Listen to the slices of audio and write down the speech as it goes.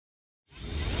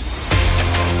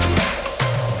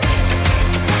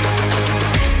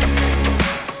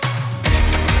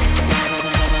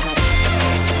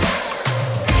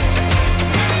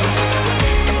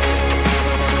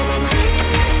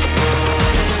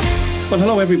Well,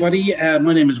 hello, everybody.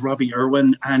 My name is Robbie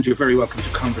Irwin, and you're very welcome to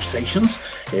Conversations.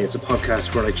 It's a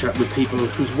podcast where I chat with people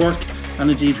whose work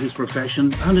and indeed whose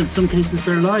profession, and in some cases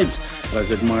their lives, that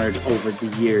I've admired over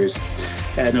the years.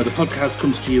 Now, the podcast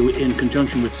comes to you in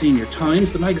conjunction with Senior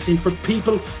Times, the magazine for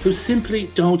people who simply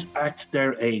don't act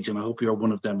their age, and I hope you're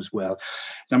one of them as well.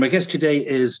 Now, my guest today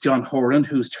is John Horan,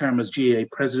 whose term as GAA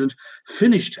president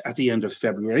finished at the end of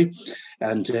February,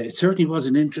 and it certainly was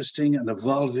an interesting and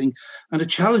evolving and a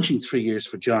challenging 3 years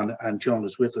for John, and John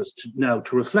is with us now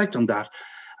to reflect on that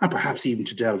and perhaps even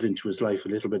to delve into his life a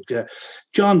little bit.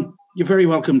 John, you're very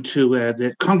welcome to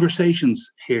the Conversations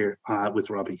here with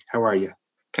Robbie. How are you?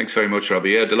 Thanks very much, Robbie.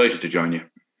 Yeah, delighted to join you.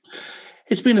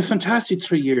 It's been a fantastic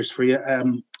 3 years for you.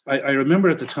 I remember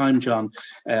at the time, John,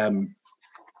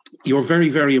 you were very,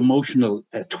 very emotional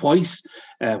twice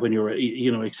when you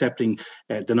were, accepting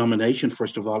the nomination,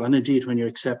 first of all, and indeed when you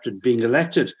accepted being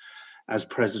elected as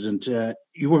president.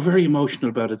 You were very emotional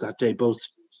about it that day, both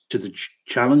to the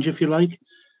challenge, if you like,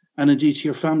 and indeed to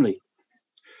your family.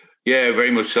 Yeah, very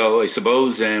much so. I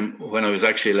suppose when I was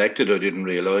actually elected, I didn't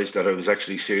realise that I was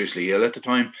actually seriously ill at the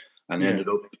time and ended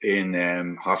up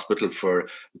in hospital for a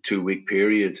 2-week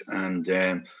period and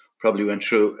probably went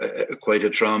through quite a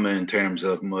trauma in terms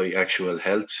of my actual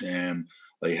health.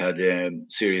 I had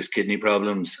serious kidney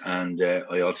problems and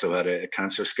I also had a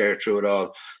cancer scare through it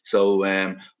all. So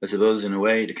I suppose in a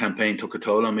way the campaign took a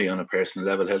toll on me on a personal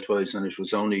level health-wise, and it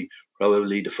was only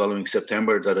probably the following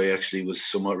September that I actually was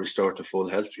somewhat restored to full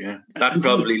health. Yeah, that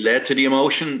probably led to the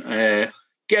emotion.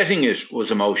 Getting it was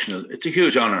emotional. It's a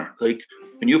huge honour. Like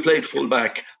when you played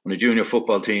fullback on a junior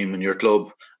football team in your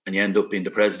club and you end up being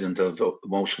the president of the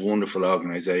most wonderful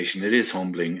organisation, it is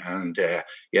humbling. And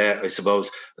I suppose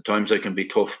at times I can be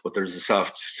tough, but there's a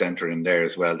soft centre in there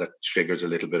as well that triggers a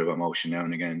little bit of emotion now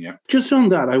and again, yeah. Just on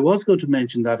that, I was going to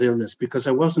mention that illness because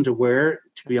I wasn't aware,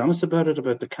 to be honest about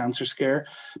the cancer scare,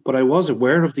 but I was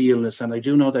aware of the illness, and I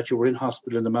do know that you were in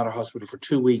hospital, in the Mater Hospital for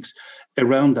 2 weeks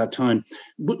around that time.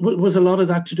 Was a lot of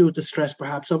that to do with the stress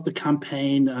perhaps of the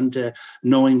campaign and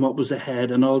knowing what was ahead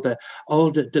and all the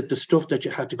stuff that you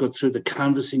had to go through, the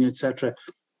canvassing, etc.,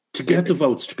 to get the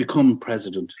votes to become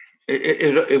president?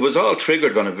 It was all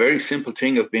triggered on a very simple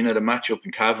thing of being at a match up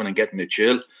in Cavan and getting a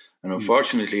chill. And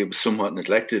unfortunately, it was somewhat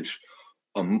neglected,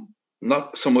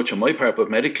 not so much on my part, but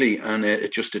medically, and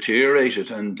it just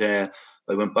deteriorated. And I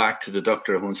went back to the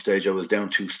doctor at one stage. I was down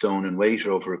 2 stone in weight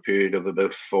over a period of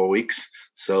about 4 weeks.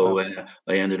 So I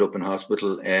ended up in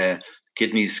hospital.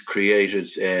 Kidneys created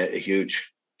a huge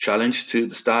challenge to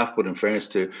the staff, but in fairness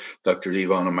to Dr.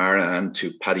 Yvonne O'Mara and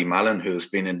to Paddy Mallon, who's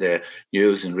been in the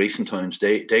news in recent times,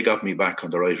 they got me back on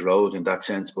the right road in that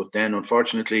sense. But then,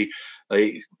 unfortunately,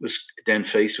 I was then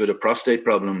faced with a prostate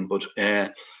problem. But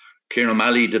Kieran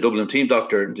O'Malley, the Dublin team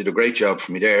doctor, did a great job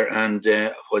for me there. And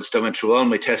whilst I went through all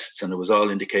my tests and it was all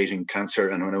indicating cancer,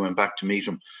 and when I went back to meet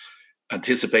him,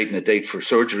 anticipating a date for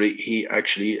surgery, he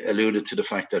actually alluded to the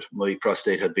fact that my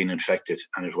prostate had been infected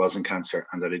and it wasn't cancer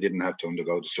and that I didn't have to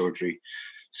undergo the surgery.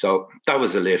 So that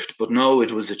was a lift. But no,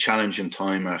 it was a challenging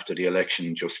time after the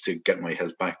election just to get my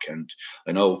health back. And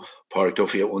I know Pádraig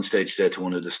Duffy at one stage said to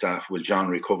one of the staff, will John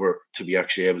recover to be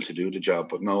actually able to do the job?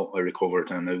 But no, I recovered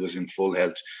and I was in full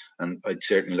health. And I'd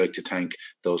certainly like to thank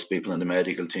those people in the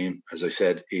medical team. As I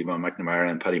said, Yvonne McNamara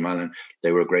and Paddy Mallon,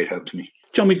 they were a great help to me.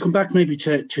 John, we come back maybe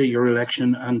to your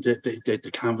election and the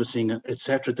canvassing,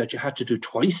 etc., that you had to do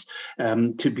twice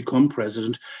to become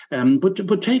president.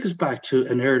 But take us back to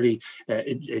an early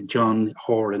John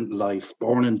Horan life,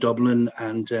 born in Dublin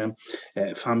and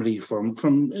family from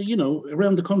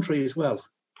around the country as well.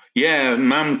 Yeah,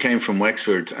 Mum came from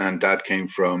Wexford and Dad came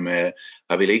from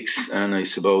Abbeyleix, and I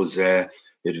suppose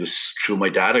it was through my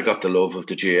dad I got the love of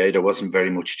the GAA. There wasn't very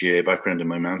much GAA background in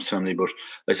my mum's family, but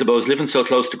I suppose living so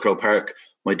close to Croke Park,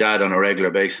 my dad on a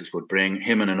regular basis would bring,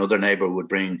 him and another neighbour would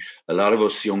bring a lot of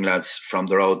us young lads from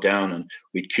the road down, and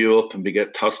we'd queue up and we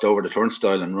get tossed over the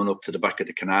turnstile and run up to the back of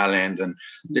the canal end. And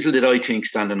little did I think,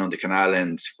 standing on the canal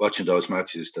end watching those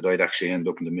matches, that I'd actually end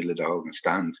up in the middle of the Hogan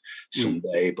stand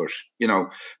someday. But,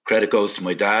 credit goes to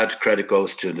my dad, credit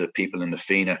goes to the people in the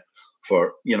FINA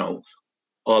for,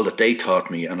 all that they taught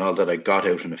me and all that I got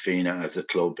out in the FINA as a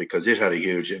club, because it had a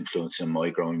huge influence in my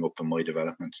growing up and my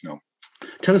development.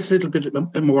 Tell us a little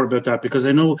bit more about that, because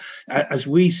I know as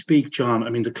we speak, John, I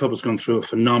mean, the club has gone through a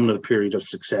phenomenal period of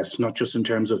success, not just in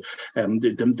terms of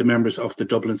the members of the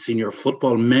Dublin senior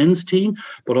football men's team,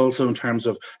 but also in terms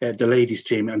of the ladies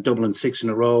team, and Dublin 6 in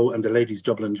a row and the ladies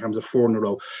Dublin in terms of 4 in a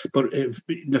row. But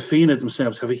the FINA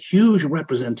themselves have a huge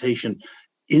representation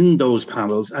in those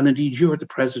panels, and indeed you're the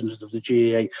president of the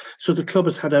GAA. So the club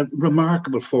has had a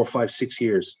remarkable 4, 5, 6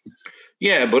 years.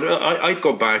 Yeah, but I'd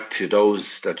go back to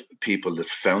those people that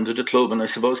founded the club, and I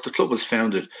suppose the club was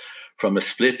founded from a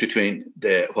split between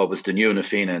what was the new Na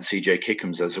Fianna and CJ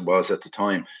Kickham's as it was at the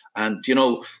time, and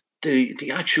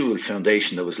the actual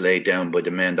foundation that was laid down by the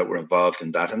men that were involved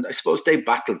in that, and I suppose they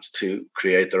battled to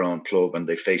create their own club, and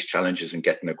they faced challenges in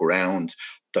getting a ground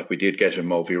that we did get in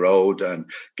Movie Road and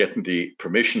getting the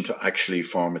permission to actually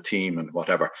form a team and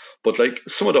whatever. But like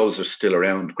some of those are still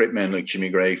around. Great men like Jimmy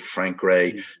Gray, Frank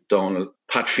Gray, Donald,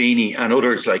 Pat Feeney, and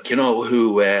others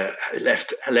who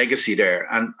left a legacy there.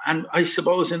 And I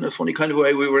suppose in a funny kind of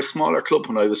way, we were a smaller club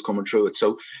when I was coming through it,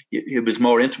 so it was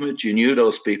more intimate. You knew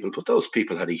those people, but those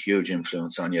people had a huge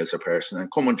influence on you as a person.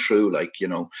 And coming through,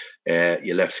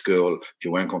 you left school. If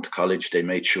you weren't going to college, they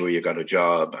made sure you got a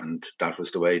job, and that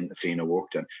was the way Na Fianna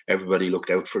worked. And everybody looked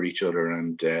out for each other,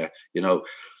 and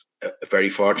very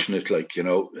fortunate,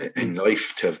 in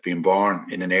life to have been born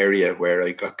in an area where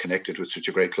I got connected with such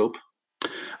a great club.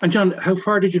 And John, how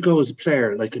far did you go as a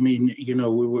player? Like, I mean,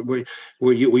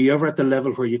 were you ever at the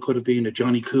level where you could have been a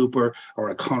Johnny Cooper or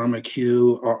a Conor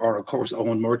McHugh or of course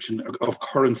Owen Murchan of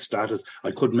current status?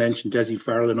 I could mention Dessie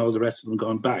Farrell and all the rest of them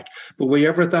going back. But were you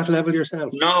ever at that level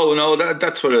yourself? No,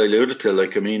 that's what I alluded to.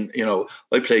 Like, I mean,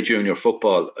 I played junior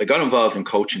football. I got involved in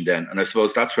coaching then, and I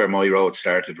suppose that's where my road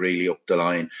started really up the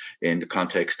line in the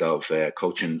context of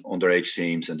coaching underage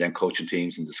teams and then coaching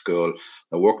teams in the school.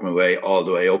 I worked my way all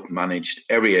the way up, managed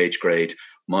every age grade,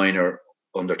 minor,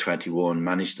 under 21,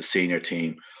 managed the senior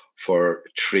team for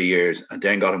 3 years, and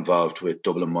then got involved with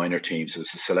Dublin minor teams. I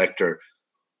was a selector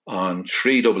on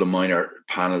 3 Dublin minor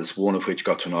panels, one of which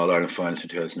got to an All-Ireland final in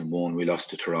 2001. We lost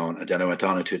to Tyrone. And then I went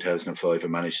on in 2005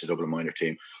 and managed the Dublin minor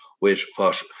team, with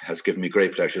what has given me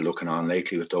great pleasure looking on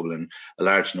lately with Dublin. A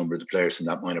large number of the players in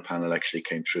that minor panel actually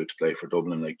came through to play for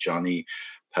Dublin, like Johnny,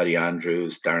 Paddy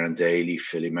Andrews, Darren Daly,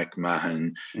 Philly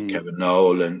McMahon, Kevin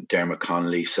Nolan, Dermot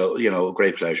Connolly. So,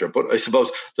 great pleasure. But I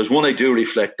suppose there's one I do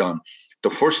reflect on. The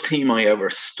first team I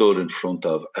ever stood in front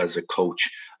of as a coach,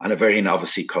 and a very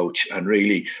novice coach, and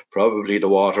really probably the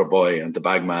water boy and the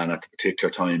bagman at the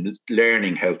particular time,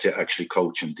 learning how to actually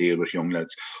coach and deal with young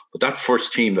lads. But that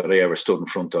first team that I ever stood in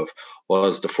front of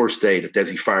was the first day that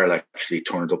Dessie Farrell actually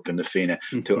turned up in Na Fianna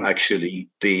to actually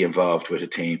be involved with a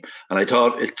team. And I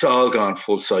thought it's all gone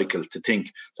full cycle to think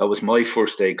that was my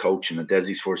first day coaching and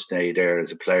Dessie's first day there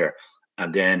as a player.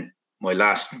 And then my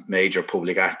last major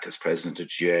public act as president of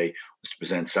GA was to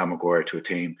present Sam Maguire to a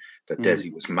team that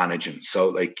Dessie was managing.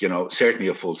 So, certainly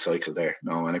a full cycle there.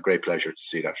 And a great pleasure to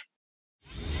see that.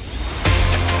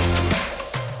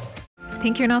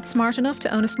 Think you're not smart enough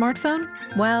to own a smartphone?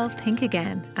 Well, think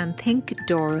again and think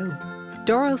Doro.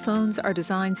 Doro phones are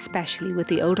designed specially with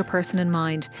the older person in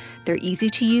mind. They're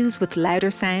easy to use with louder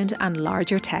sound and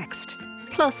larger text.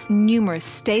 Plus numerous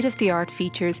state-of-the-art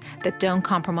features that don't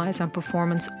compromise on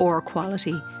performance or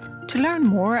quality. To learn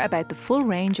more about the full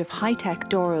range of high-tech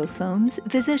Doro phones,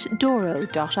 visit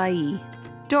doro.ie.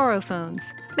 Doro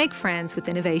phones. Make friends with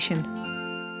innovation.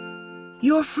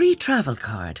 Your free travel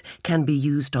card can be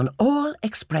used on all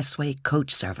expressway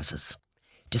coach services.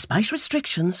 Despite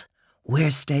restrictions,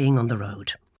 we're staying on the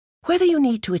road. Whether you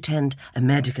need to attend a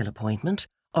medical appointment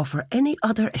or for any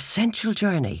other essential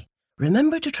journey,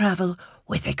 remember to travel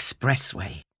with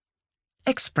Expressway.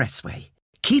 Expressway,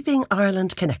 keeping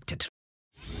Ireland connected.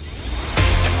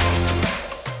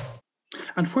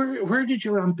 And where did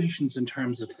your ambitions in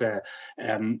terms of,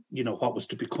 what was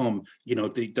to become,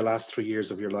 the last 3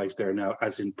 years of your life there now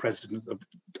as in president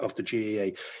of the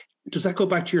GAA, does that go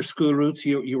back to your school roots?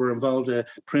 You were involved as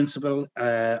principal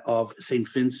of St.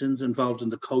 Vincent's, involved in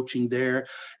the coaching there,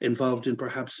 involved in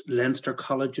perhaps Leinster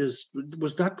colleges.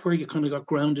 Was that where you kind of got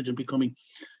grounded in becoming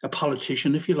a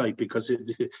politician, if you like? Because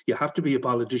you have to be a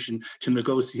politician to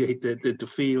negotiate the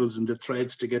fields and the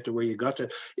threads to get to where you got to.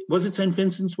 Was it St.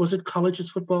 Vincent's? Was it colleges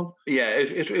football? Yeah,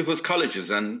 it was colleges,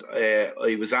 and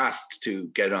I was asked to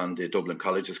get on the Dublin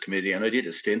Colleges Committee, and I did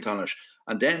a stint on it.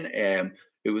 And then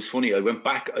it was funny. I went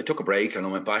back. I took a break and I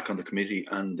went back on the committee.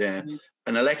 And an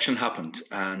election happened,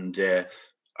 and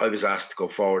I was asked to go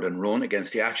forward and run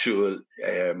against the actual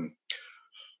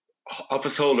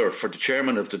office holder for the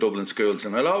chairman of the Dublin schools.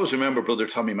 And I'll always remember Brother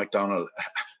Tommy MacDonald,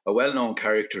 a well-known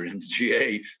character in the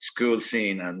GA school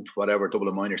scene and whatever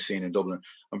Dublin minor scene in Dublin.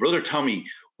 And Brother Tommy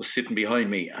was sitting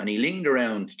behind me, and he leaned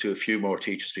around to a few more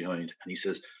teachers behind, and he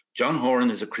says, "John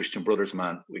Horan is a Christian Brothers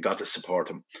man. We got to support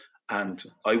him." And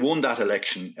I won that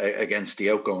election against the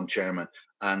outgoing chairman,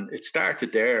 and it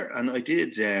started there. And I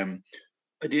did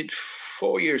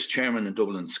 4 years chairman in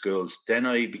Dublin schools. Then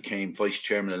I became vice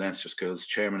chairman of Leinster schools,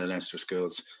 chairman of Leinster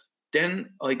schools.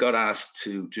 Then I got asked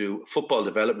to do a football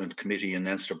development committee in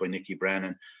Leinster by Nicky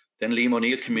Brennan. Then Liam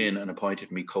O'Neill came in and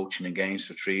appointed me coaching in games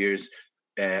for 3 years.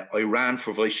 I ran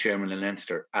for vice chairman in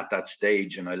Leinster at that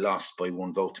stage, and I lost by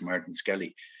 1 vote to Martin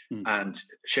Skelly. And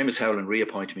Seamus Howland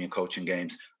reappointed me in coaching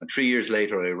games. And 3 years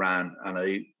later, I ran, and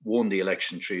I won the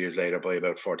election 3 years later by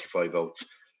about 45 votes.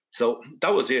 So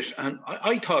that was it. And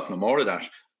I thought no more of that.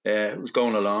 It was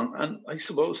going along. And I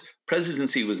suppose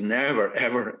presidency was never,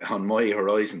 ever on my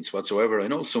horizons whatsoever. I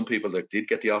know some people that did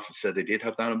get the office said they did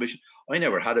have that ambition. I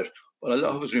never had it. But I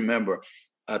always remember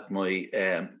at my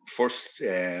first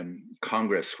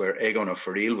Congress where Egon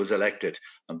O'Farrell was elected,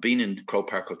 and being in the Croke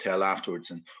Park Hotel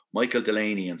afterwards, and Michael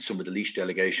Delaney and some of the Laois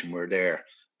delegation were there.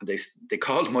 And they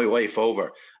called my wife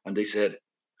over and they said,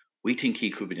 "We think he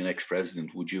could be the next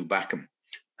president. Would you back him?"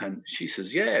 And she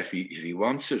says, "Yeah, if he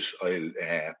wants it, I'll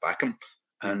back him."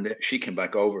 And she came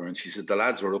back over and she said the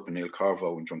lads were up in Neil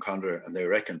Carvo and Drumcondra, and they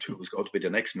reckoned who was going to be the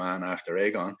next man after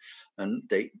Egon, and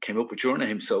they came up with your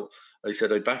name. So I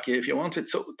said, "I'd back you if you wanted."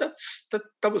 So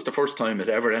that was the first time it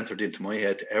ever entered into my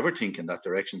head to ever think in that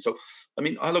direction. So, I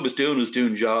mean, all I was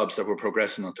doing jobs that were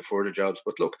progressing onto further jobs.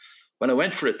 But look, when I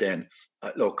went for it then,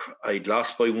 I'd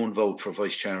lost by 1 vote for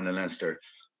vice chairman in Leinster.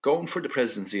 Going for the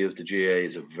presidency of the GAA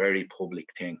is a very public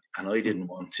thing, and I didn't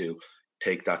want to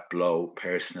take that blow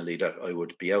personally, that I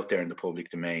would be out there in the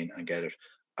public domain and get it.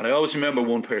 And I always remember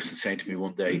one person saying to me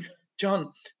one day, "John,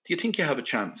 do you think you have a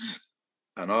chance?"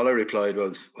 And all I replied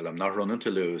was, "Well, I'm not running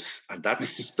to lose." And that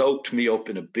stoked me up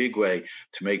in a big way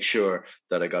to make sure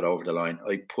that I got over the line.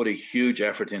 I put a huge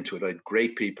effort into it. I had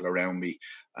great people around me.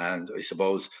 And I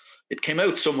suppose it came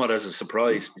out somewhat as a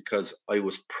surprise, because I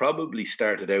was probably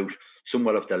started out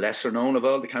somewhat of the lesser known of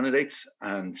all the candidates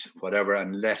and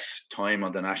less time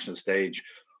on the national stage.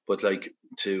 But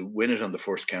to win it on the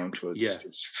first count was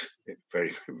just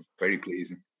very, very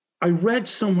pleasing. I read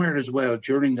somewhere as well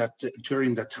during that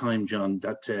time, John,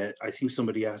 that I think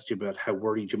somebody asked you about how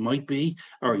worried you might be,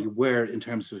 or you were, in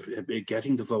terms of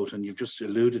getting the vote, and you've just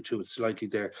alluded to it slightly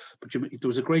there. But there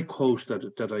was a great quote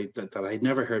that I had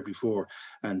never heard before,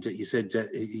 and you said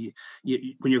that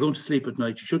when you're going to sleep at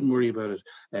night, you shouldn't worry about it.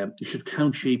 You should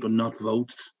count sheep and not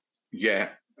votes. Yeah.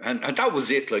 And that was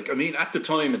it. At the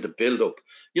time of the build-up,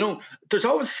 there's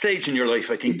always a stage in your life,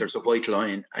 I think there's a white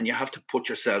line, and you have to put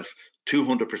yourself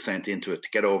 200% into it to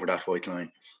get over that white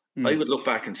line. I would look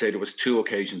back and say there was 2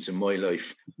 occasions in my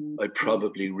life I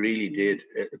probably really did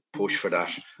push for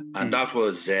that. And that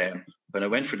was when I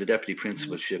went for the deputy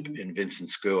principalship in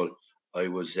Vincent's School. I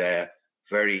was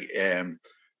very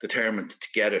determined to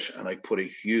get it, and I put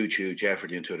a huge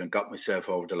effort into it and got myself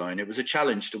over the line. It was a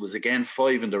challenge. There was again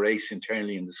 5 in the race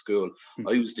internally in the school.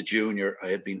 I was the junior. I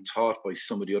had been taught by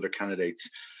some of the other candidates.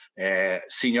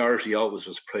 Seniority always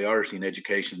was priority in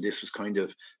education. This was kind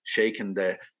of shaking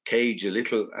the cage a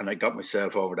little, and I got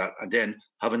myself over that. And then,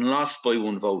 having lost by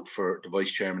 1 vote for the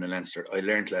vice chairman in Leinster, I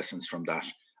learned lessons from that.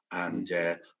 And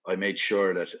I made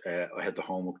sure that I had the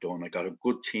homework done. I got a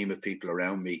good team of people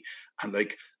around me. And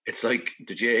it's like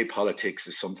the GAA politics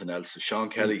is something else. As Sean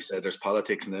Kelly said, there's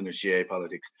politics and then there's GAA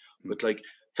politics. But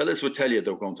fellas would tell you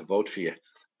they're going to vote for you,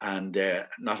 and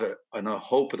not a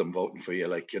hope of them voting for you,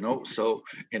 So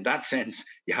in that sense,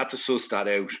 you had to suss that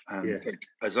out. And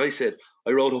as I said,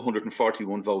 I wrote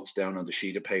 141 votes down on the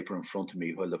sheet of paper in front of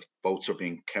me while the votes are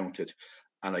being counted,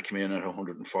 and I came in at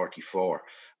 144.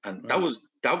 And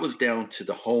that was down to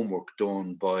the homework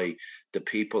done by the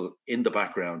people in the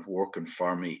background working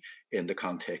for me, in the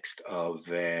context of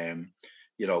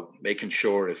making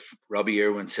sure if Robbie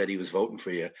Irwin said he was voting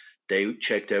for you, they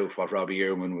checked out what Robbie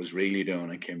Irwin was really doing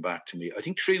and came back to me. I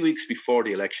think 3 weeks before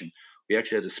the election, we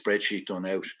actually had a spreadsheet done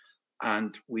out,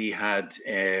 and we had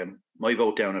my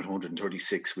vote down at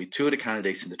 136. We had 2 of the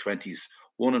candidates in the 20s,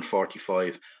 1 in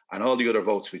 45, and all the other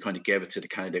votes we kind of gave it to the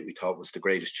candidate we thought was the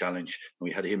greatest challenge, and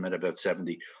we had him at about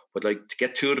 70. But to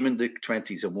get 2 of them in the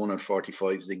 20s and 1 in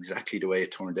 45 is exactly the way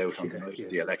it turned out on the night of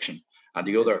the election. And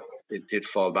the other, it did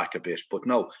fall back a bit. But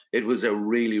no, it was a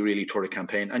really, really thorough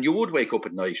campaign. And you would wake up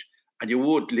at night and you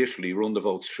would literally run the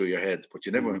votes through your head, but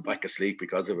you never went back asleep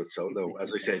because of it. So, no,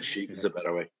 as I said, sheep is a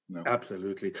better way. No.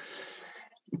 Absolutely.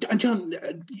 And John,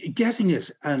 getting it,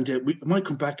 and we might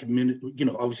come back in a minute,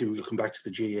 obviously we'll come back to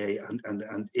the GAA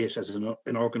and it as an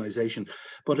organisation.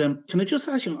 But can I just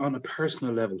ask you on a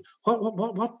personal level,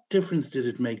 what difference did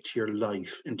it make to your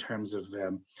life in terms of,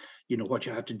 what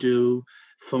you had to do,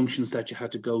 functions that you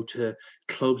had to go to,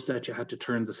 clubs that you had to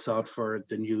turn the sod for,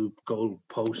 the new goal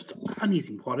post,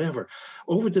 anything, whatever.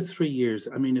 Over the 3 years,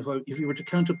 I mean, if you were to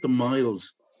count up the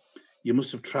miles, you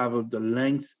must have travelled the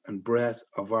length and breadth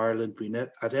of Ireland, been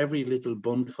at every little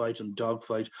bun fight and dog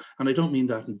fight. And I don't mean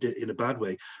that in a bad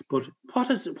way, but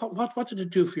what did it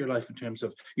do for your life in terms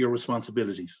of your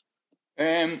responsibilities?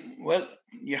 Well,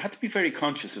 you had to be very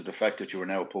conscious of the fact that you were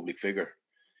now a public figure.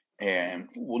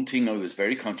 One thing I was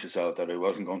very conscious of, that I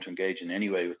wasn't going to engage in any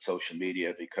way with social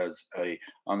media, because I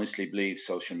honestly believe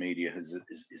social media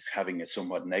is having a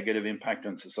somewhat negative impact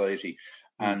on society.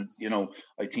 And,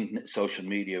 I think social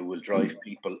media will drive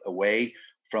people away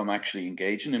from actually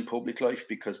engaging in public life,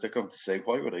 because they're going to say,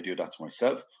 why would I do that to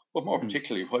myself? But more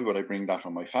particularly, why would I bring that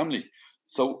on my family?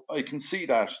 So I can see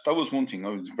that. That was one thing I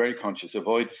was very conscious,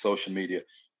 avoid social media.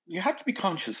 You had to be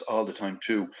conscious all the time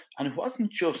too. And it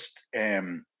wasn't just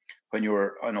when you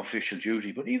were on official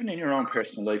duty, but even in your own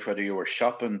personal life, whether you were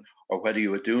shopping or whether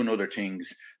you were doing other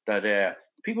things, that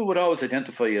people would always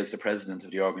identify you as the president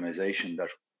of the organization that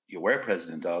you were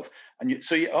president of. And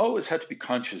so you always had to be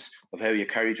conscious of how you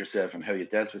carried yourself and how you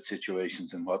dealt with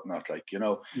situations and whatnot.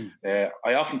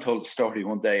 I often told the story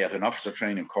one day at an officer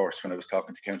training course when I was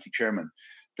talking to county chairman,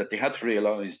 that they had to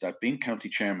realise that being county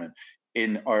chairman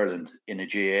in Ireland, in a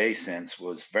GAA sense,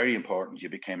 was very important. You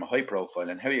became a high profile,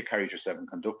 and how you carried yourself and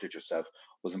conducted yourself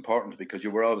was important, because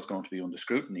you were always going to be under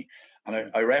scrutiny.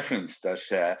 And I referenced that,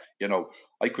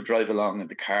 I could drive along in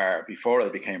the car before I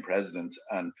became president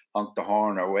and honk the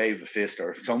horn or wave a fist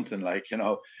or something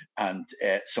and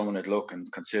someone would look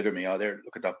and consider me,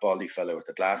 look at that baldy fellow with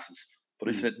the glasses. But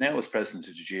I said, now as president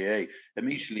of the GAA,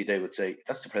 immediately they would say,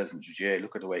 that's the president of the GAA.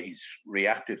 Look at the way he's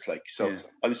reacted.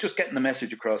 I was just getting the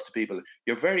message across to people.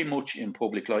 You're very much in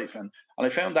public life. And I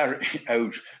found that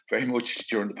out very much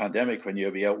during the pandemic, when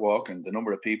you'd be out walking, the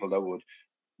number of people that would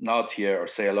nod to you or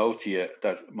say hello to you,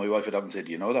 that my wife would often say,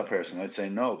 do you know that person? I'd say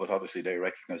no, but obviously they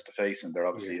recognize the face and they're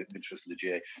obviously interested in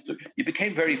the GAA. So you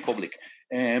became very public.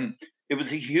 It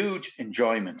was a huge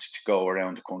enjoyment to go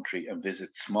around the country and visit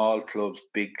small clubs,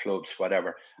 big clubs,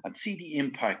 whatever, and see the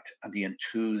impact and the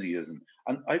enthusiasm.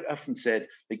 And I've often said,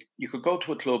 you could go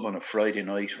to a club on a Friday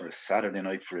night or a Saturday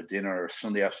night for a dinner or a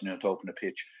Sunday afternoon to open a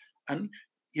pitch, and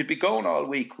you'd be going all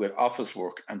week with office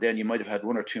work, and then you might have had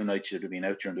 1 or 2 nights you'd have been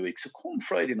out during the week. So come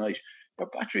Friday night, your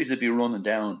batteries would be running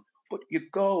down. But you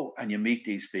go and you meet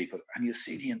these people and you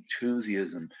see the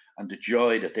enthusiasm and the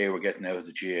joy that they were getting out of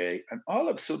the GAA. And all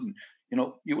of a sudden,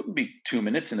 you wouldn't be 2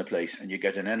 minutes in a place and you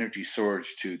get an energy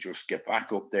surge to just get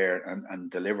back up there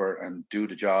and deliver and do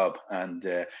the job and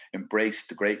embrace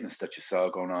the greatness that you saw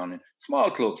going on in small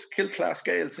clubs. Kilclass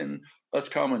Gaels in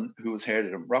Roscommon, who was heard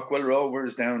of them. Rockwell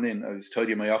Rovers down in, I was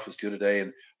tidying my office the other day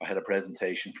and I had a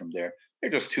presentation from there. They're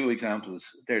just 2 examples.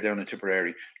 They're down in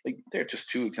Tipperary. They're just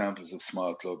 2 examples of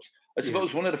small clubs. I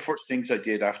suppose one of the first things I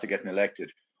did after getting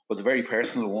elected was a very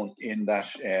personal one, in that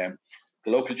the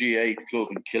local GAA club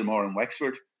in Kilmore and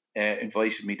Wexford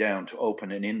invited me down to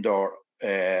open an indoor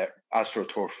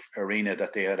AstroTurf arena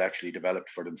that they had actually developed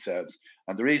for themselves.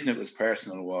 And the reason it was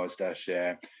personal was that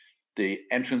the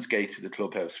entrance gate to the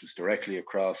clubhouse was directly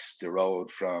across the road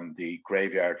from the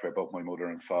graveyard where both my mother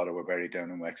and father were buried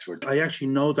down in Wexford. I actually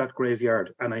know that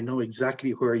graveyard, and I know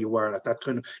exactly where you are at that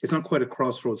kind of, it's not quite a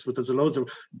crossroads, but there's loads of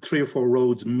 3 or 4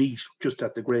 roads meet just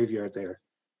at the graveyard there.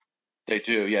 They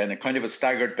do, yeah, and a kind of a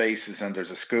staggered basis, and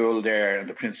there's a school there, and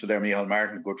the principal there, Micheál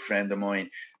Martin, a good friend of mine.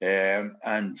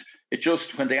 And it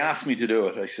just, when they asked me to do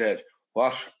it, I said,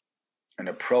 what an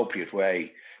appropriate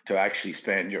way to actually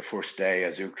spend your first day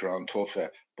as Uachtaráin Tufa,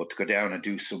 but to go down and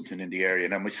do something in the area.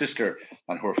 Now, my sister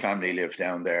and her family live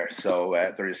down there, so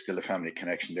there is still a family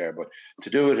connection there. But to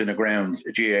do it in a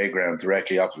GAA ground,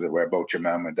 directly opposite where both your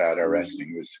mum and dad are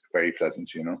resting, was very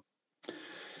pleasant,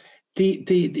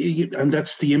 And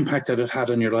that's the impact that it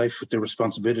had on your life, with the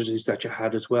responsibilities that you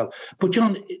had as well. But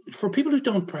John, for people who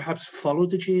don't perhaps follow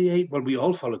the GAA, well, we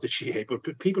all follow the GAA,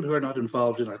 but people who are not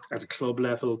involved in it at a club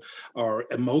level or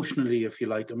emotionally, if you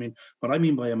like. I mean, what I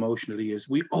mean by emotionally is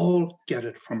we all get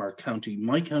it from our county.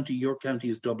 My county, your county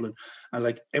is Dublin,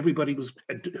 and everybody who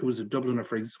was a Dubliner,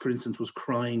 for instance, was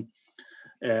crying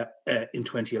in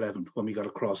 2011 when we got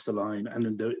across the line, and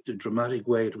in the dramatic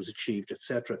way it was achieved,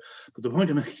 etc. But the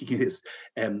point I'm making is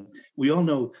we all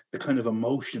know the kind of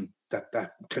emotion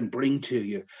that can bring to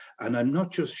you, and I'm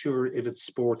not just sure if it's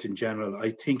sport in general.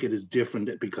 I think it is different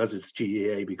because it's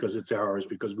GAA, because it's ours,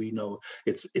 because we know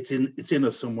it's in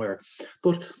us somewhere.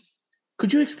 But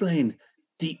could you explain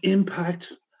the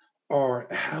impact or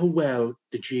how well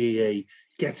the GAA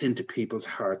gets into people's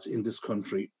hearts in this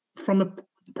country, from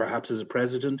perhaps as a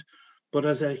president, but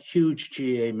as a huge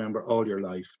GAA member all your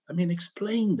life? I mean,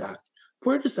 explain that.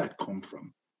 Where does that come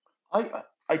from?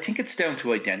 I think it's down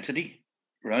to identity,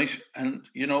 right? And,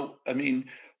 I mean,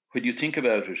 when you think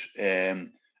about it,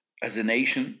 as a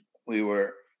nation, we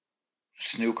were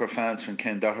snooker fans from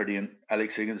Ken Doherty and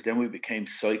Alex Higgins. Then we became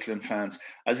cycling fans.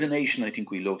 As a nation, I think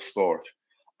we love sport.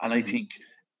 And I think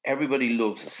everybody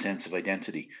loves a sense of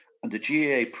identity. And the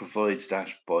GAA provides that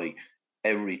by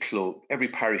every club, every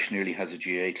parish nearly has a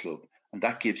GAA club. And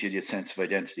that gives you the sense of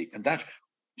identity. And that,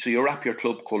 so you wrap your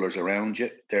club colours around you,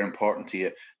 they're important to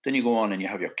you. Then you go on and you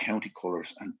have your county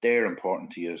colours, and they're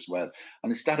important to you as well.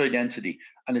 And it's that identity.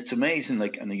 And it's amazing,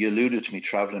 like, and you alluded to me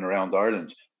travelling around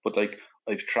Ireland, but like,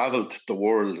 I've travelled the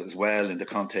world as well in the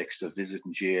context of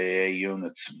visiting GAA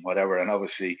units, whatever. And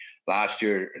obviously, last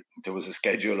year there was a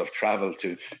schedule of travel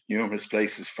to numerous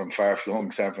places from far-flung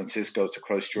San Francisco to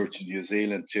Christchurch in New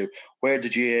Zealand, to where the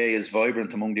GAA is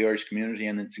vibrant among the Irish community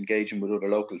and it's engaging with other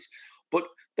locals. But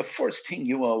the first thing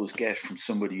you always get from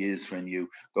somebody is, when you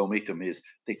go meet them, is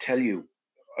they tell you,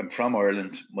 I'm from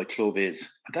Ireland, my club is.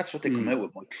 And that's what they come out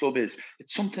with, my club is.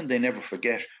 It's something they never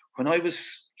forget. When I was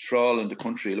trawling the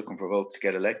country looking for votes to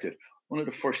get elected, one of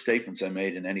the first statements I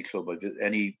made in any club,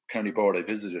 any county board I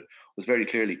visited, was very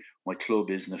clearly, my club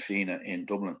is Na Fianna in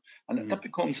Dublin. And that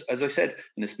becomes, as I said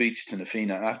in a speech to Na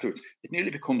Fianna afterwards, it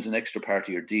nearly becomes an extra part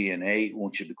of your DNA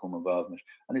once you become involved in it.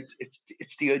 And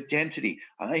it's the identity.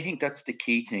 And I think that's the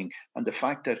key thing. And the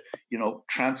fact that, you know,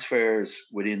 transfers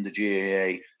within the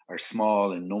GAA are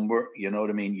small in number, you know what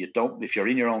I mean? You don't, if you're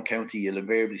in your own county, you'll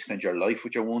invariably spend your life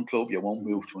with your one club. You won't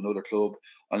move to another club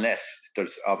unless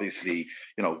there's obviously,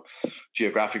 you know,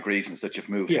 geographic reasons that you've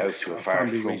moved house to a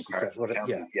far-flung part of the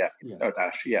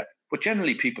county. But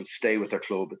generally, people stay with their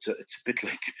club. It's a bit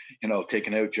like, you know,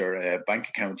 taking out your bank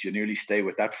account. You nearly stay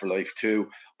with that for life too.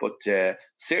 But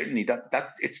certainly,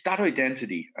 that it's that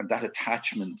identity and that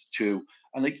attachment to.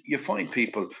 And like, you find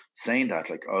people saying that,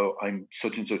 like, oh, I'm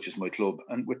such and such is my club.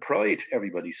 And with pride,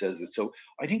 everybody says it. So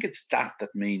I think it's that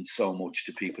means so much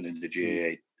to people in the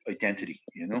GAA. Identity,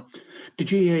 you know. The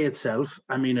GAA itself,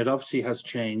 I mean, it obviously has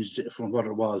changed from what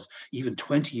it was even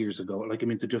 20 years ago. Like, I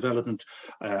mean, the development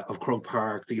of Croke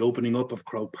Park, the opening up of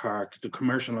Croke Park, the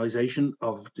commercialisation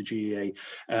of the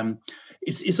GAA,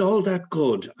 is all that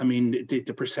good? I mean, the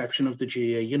perception of the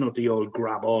GAA, you know, the old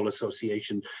grab all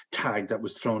association tag that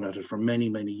was thrown at it for many,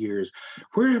 many years.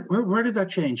 Where did that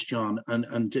change, John?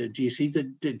 And do you see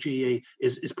that the GAA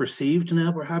is perceived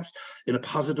now, perhaps, in a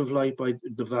positive light by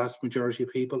the vast majority of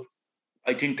people?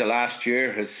 I think the last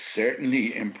year has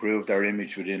certainly improved our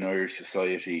image within Irish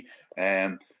society.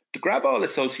 The Grab All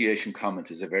Association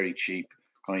comment is a very cheap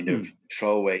kind of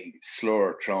throwaway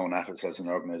slur thrown at us as an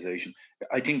organisation.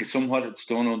 I think somewhat it's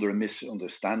done under a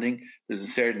misunderstanding. There's a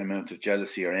certain amount of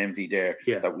jealousy or envy there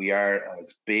that we are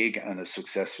as big and as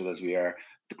successful as we are.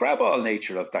 The grab all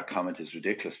nature of that comment is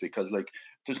ridiculous because, like,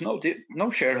 there's no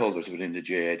shareholders within the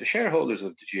GAA. The shareholders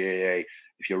of the GAA,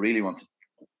 if you really want to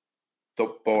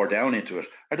bore down into it,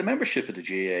 are the membership of the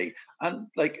GAA. And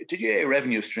like the GAA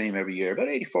revenue stream every year, about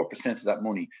 84% of that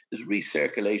money is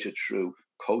recirculated through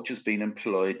coaches being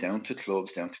employed down to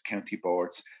clubs, down to county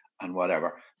boards and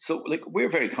whatever. So like,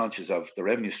 we're very conscious of the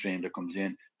revenue stream that comes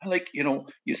in. And like, you know,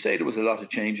 you say there was a lot of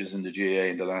changes in the GAA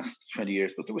in the last 20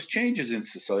 years, but there was changes in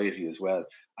society as well.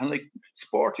 And like,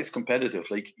 sport is competitive.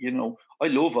 Like, you know, I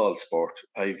love all sport.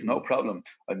 I've no problem.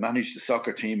 I managed the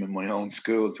soccer team in my own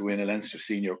school to win a Leinster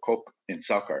Senior Cup in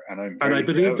soccer. And I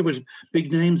believe there was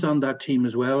big names on that team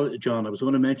as well, John. I was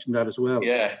going to mention that as well.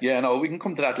 Yeah, no, we can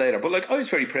come to that later. But like, I was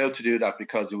very proud to do that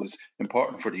because it was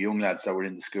important for the young lads that were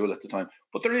in the school at the time.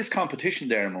 But there is competition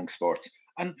there among sports.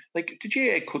 And like, the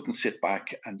GAA couldn't sit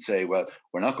back and say, well,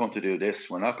 we're not going to do this.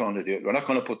 We're not going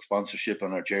to put sponsorship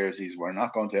on our jerseys. We're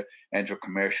not going to enter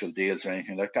commercial deals or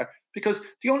anything like that. Because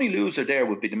the only loser there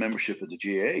would be the membership of the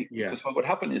GAA. Yeah. Because what would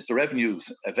happen is the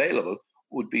revenues available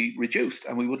would be reduced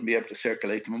and we wouldn't be able to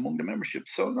circulate them among the membership.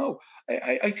 So no,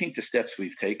 I think the steps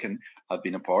we've taken have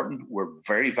been important. We're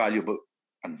very valuable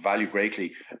and value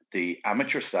greatly the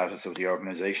amateur status of the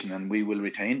organisation, and we will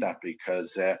retain that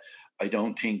because I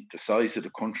don't think the size of the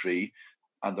country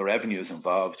and the revenues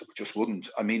involved just wouldn't.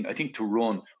 I mean, I think to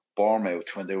run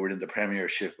Bournemouth when they were in the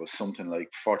Premiership was something like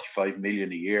 45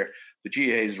 million a year. The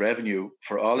GAA's revenue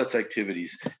for all its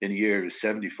activities in a year is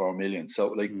 74 million. So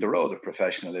like, the road of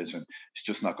professionalism is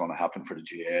just not going to happen for the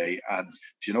GAA. And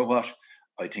do you know what?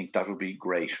 I think that would be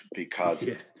great because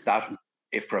that,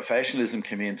 if professionalism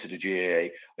came into the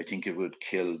GAA, I think it would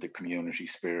kill the community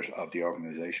spirit of the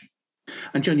organisation.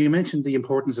 And John, you mentioned the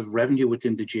importance of revenue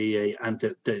within the GAA and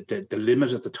the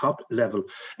limit at the top level.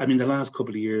 I mean, the last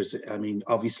couple of years, I mean,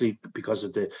 obviously because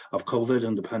of COVID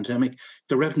and the pandemic,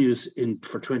 the revenues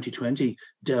for 2020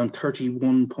 down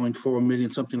 31.4 million,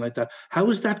 something like that. How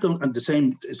is that going? And the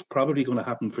same is probably going to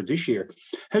happen for this year.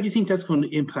 How do you think that's going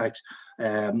to impact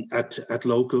at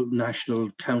local,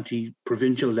 national, county,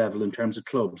 provincial level in terms of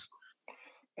clubs?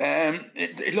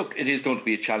 Look, it is going to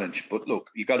be a challenge, but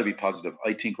look, you got to be positive.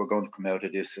 I think we're going to come out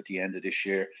of this at the end of this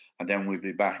year and then we'll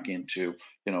be back into,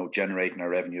 generating our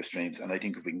revenue streams. And I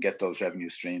think if we can get those revenue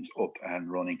streams up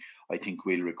and running, I think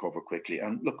we'll recover quickly.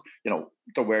 And look, there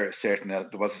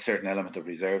was a certain element of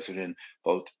reserves within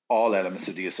both all elements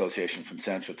of the association, from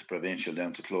central to provincial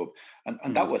down to club,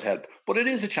 and that would help. But it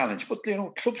is a challenge. But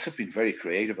clubs have been very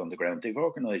creative on the ground. They've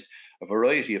organised a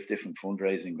variety of different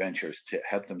fundraising ventures to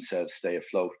help themselves stay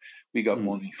afloat. We got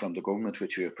money from the government,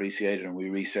 which we appreciated, and we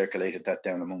recirculated that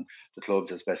down among the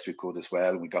clubs as best we could as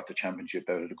well. We got the championship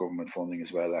out of the government funding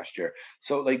as well last year.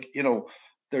 So,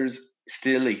 there's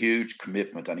still a huge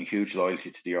commitment and a huge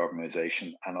loyalty to the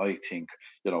organisation, and I think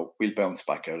we'll bounce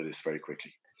back out of this very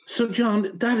quickly. So,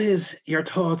 John, that is your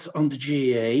thoughts on the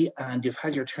GAA, and you've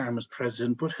had your term as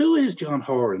president. But who is John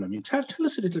Horan? I mean, tell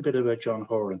us a little bit about John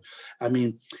Horan. I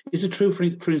mean, is it true, for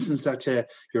instance, that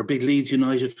you're a big Leeds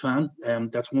United fan?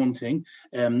 That's one thing.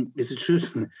 Is it true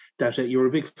that you were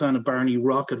a big fan of Barney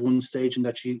Rock at one stage, and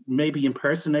that you maybe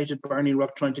impersonated Barney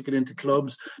Rock trying to get into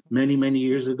clubs many, many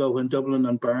years ago when Dublin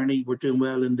and Barney were doing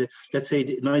well in the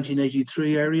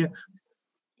 1983 area?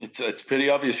 It's pretty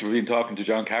obvious we've been talking to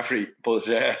John Caffrey, but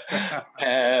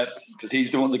because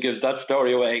he's the one that gives that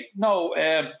story away. No,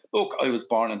 look, I was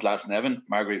born in Glasnevin,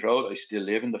 Margaret Road. I still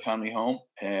live in the family home.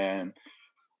 I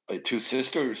had two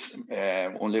sisters,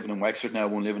 one living in Wexford now,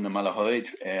 one living in Malahide.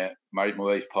 Married my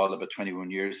wife Paul about 21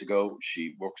 years ago.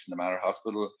 She works in the Mater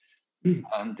Hospital.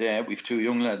 And we've two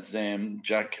young lads,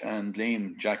 Jack and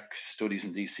Liam. Jack studies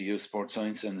in DCU Sports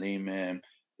Science, and Liam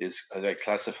is, as I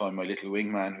classify, my little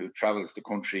wingman who travels the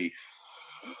country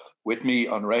with me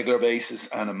on a regular basis,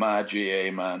 and a mad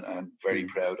GAA man, and very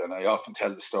proud. And I often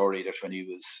tell the story that when he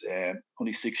was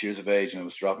only 6 years of age and I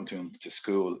was dropping him to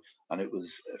school, and it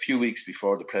was a few weeks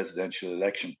before the presidential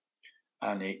election,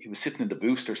 and he was sitting in the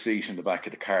booster seat in the back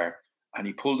of the car, and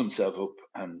he pulled himself up,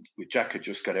 and Jack had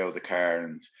just got out of the car,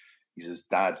 and he says,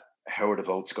 "Dad, how are the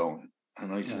votes going?"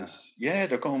 And I says, "Yeah,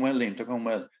 they're going well, Liam, they're going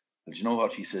well." And you know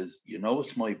what? He says,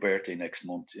 "It's my birthday next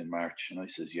month in March." And I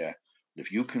says, "Yeah,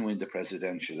 if you can win the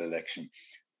presidential election,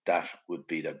 that would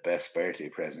be the best birthday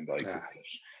present I could get."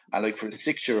 And for a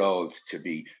 6-year-old to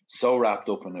be so wrapped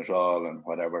up in it all and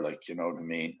whatever, you know what I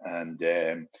mean?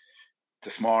 And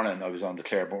this morning I was on the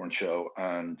Claire Byrne show,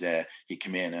 and he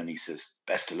came in and he says,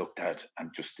 "Best of luck, Dad,"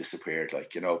 and just disappeared,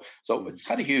 So it's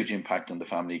had a huge impact on the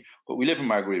family. But we live in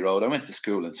Marguerite Road. I went to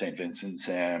school in St. Vincent's.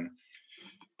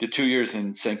 Did 2 years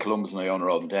in St. Columba's and Iona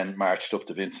Road, and then marched up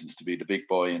to Vincent's to be the big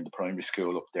boy in the primary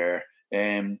school up there.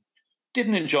 Didn't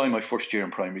enjoy my first year in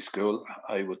primary school.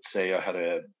 I would say I had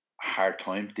a hard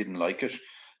time, didn't like it.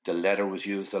 The letter was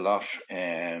used a lot.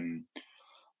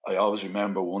 I always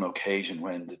remember one occasion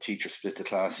when the teacher split the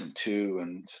class in two,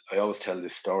 and I always tell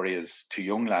this story as to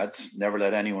young lads: never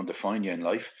let anyone define you in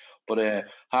life. But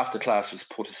half the class was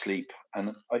put asleep,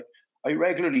 and I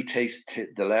regularly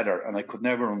tasted the letter, and I could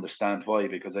never understand why,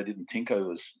 because I didn't think I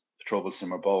was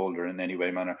troublesome or bold or in any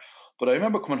way manner. But I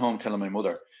remember coming home telling my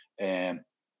mother,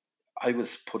 I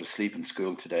was put asleep in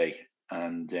school today,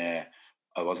 and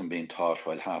I wasn't being taught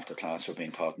while half the class were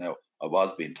being taught. Now, I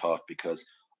was being taught because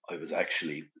I was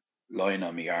actually lying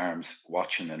on my arms,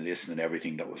 watching and listening to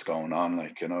everything that was going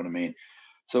on, you know what I mean?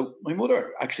 So my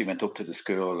mother actually went up to the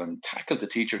school and tackled the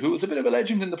teacher, who was a bit of a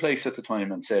legend in the place at the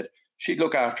time, and said she'd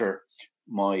look after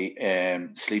my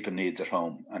sleeping needs at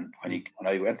home. And when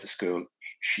I went to school,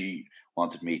 she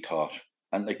wanted me taught.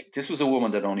 And this was a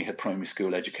woman that only had primary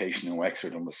school education in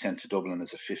Wexford and was sent to Dublin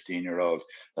as a 15-year-old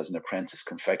as an apprentice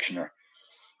confectioner,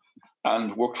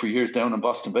 and worked for years down in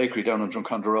Boston Bakery down on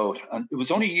Drumcondra Road. And it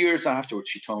was only years afterwards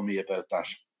she told me about that.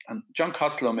 And John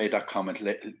Costello made that comment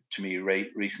to me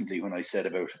recently when I said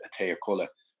about a Taya Culla.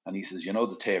 And he says, the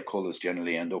Taya Cullas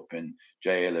generally end up in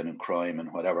jail and in crime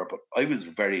and whatever. But I was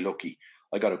very lucky.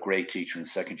 I got a great teacher in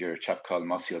second year, a chap called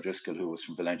Mossy O'Driscoll, who was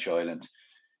from Valentia Island.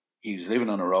 He was living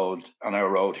on our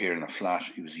road here in a flat.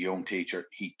 He was a young teacher.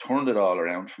 He turned it all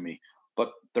around for me.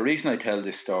 But the reason I tell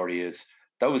this story is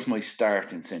that was my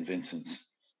start in St. Vincent's.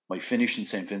 My finish in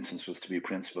St. Vincent's was to be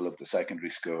principal of the secondary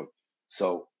school.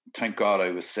 So thank God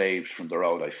I was saved from the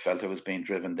road I felt I was being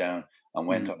driven down, and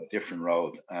went on a different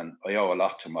road. And I owe a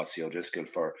lot to Mossy O'Driscoll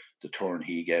for the turn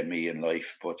he gave me in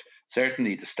life. But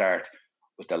certainly the start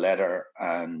with the letter,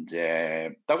 and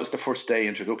that was the first day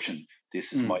introduction.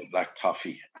 This is my black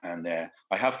toffee. And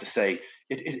I have to say,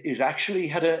 it actually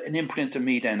had an imprint on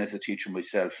me then as a teacher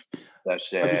myself. That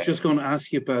I was just going to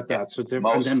ask you about that. So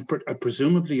and then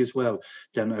presumably as well,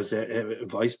 then as a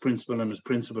vice principal and as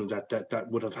principal, that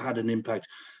would have had an impact.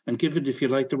 And given, if you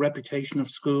like, the reputation of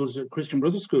schools, Christian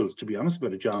Brothers schools, to be honest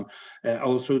about it, John,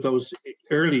 also those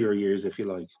earlier years, if you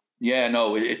like. Yeah,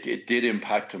 no, it did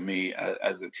impact on me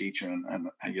as a teacher, and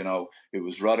you know, it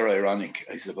was rather ironic,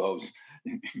 I suppose,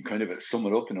 kind of sum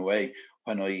it up in a way.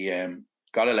 When I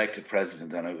got elected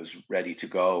president and I was ready to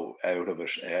go out of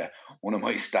it, one of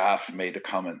my staff made a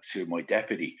comment to my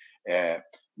deputy.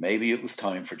 Maybe it was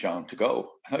time for John to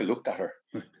go. And I looked at her.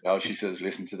 Now she says,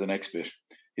 "Listen to the next bit.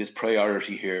 His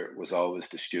priority here was always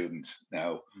the student."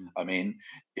 Now, I mean,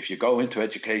 if you go into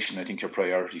education, I think your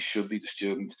priority should be the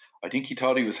student. I think he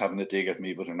thought he was having a dig at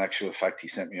me, but in actual fact, he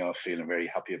sent me off feeling very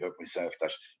happy about myself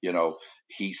that, you know,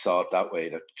 he saw it that way,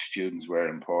 that students were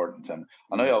important. And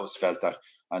I always felt that.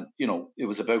 And, you know, it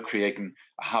was about creating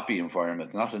a happy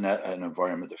environment, not an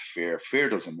environment of fear. Fear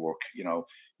doesn't work. You know,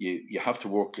 you have to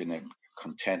work in a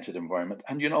contented environment.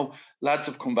 And, you know, lads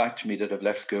have come back to me that have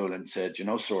left school and said, you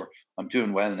know, sir, I'm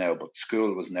doing well now, but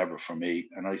school was never for me.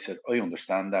 And I said, I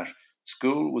understand that.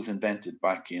 School was invented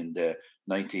back in the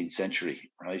 19th century,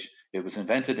 right? It was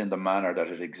invented in the manner that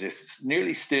it exists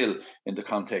nearly still in the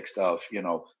context of, you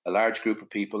know, a large group of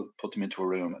people, put them into a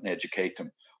room and educate them.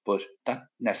 But that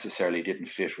necessarily didn't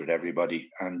fit with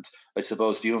everybody. And I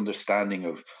suppose the understanding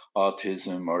of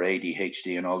autism or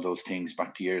ADHD and all those things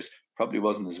back to years probably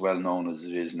wasn't as well known as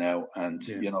it is now. And,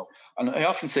 you know, and I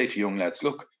often say to young lads,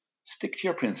 look, stick to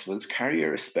your principles, carry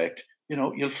your respect. You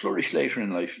know, you'll flourish later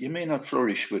in life. You may not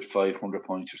flourish with 500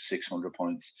 points or 600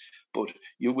 points, but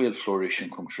you will flourish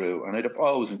and come through. And I'd have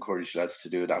always encouraged lads to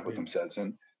do that with themselves.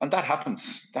 And that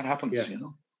happens. That happens, you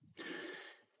know.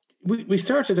 We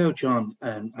started out, John,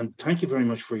 and thank you very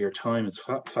much for your time. It's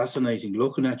fascinating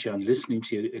looking at you and listening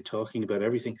to you talking about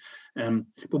everything.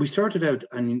 But we started out,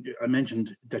 and I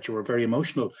mentioned that you were very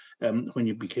emotional when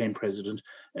you became president.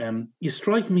 You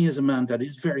strike me as a man that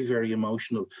is very, very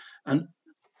emotional. And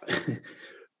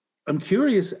I'm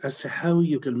curious as to how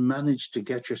you can manage to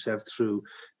get yourself through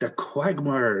the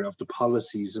quagmire of the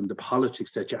policies and the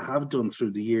politics that you have done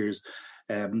through the years.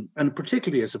 And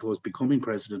particularly, I suppose, becoming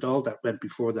president, all that went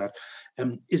before that.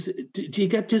 Do you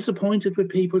get disappointed with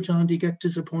people, John? Do you get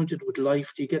disappointed with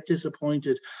life? Do you get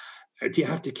disappointed? Do you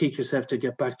have to kick yourself to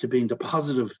get back to being the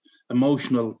positive,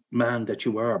 emotional man that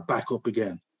you are, back up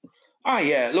again?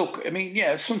 Yeah. Look, I mean,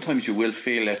 yeah, sometimes you will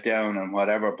feel let down and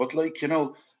whatever, but like, you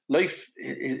know, life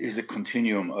is a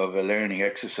continuum of a learning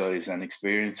exercise and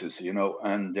experiences, you know,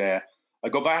 and I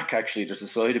go back, actually, there's a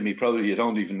side of me probably you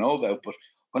don't even know about, but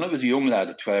when I was a young lad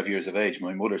at 12 years of age,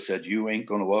 my mother said, you ain't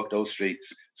going to walk those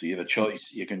streets. So you have a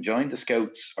choice. You can join the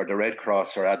Scouts or the Red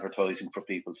Cross or advertising for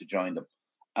people to join them.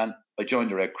 And I joined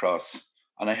the Red Cross.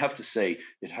 And I have to say,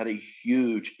 it had a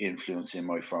huge influence in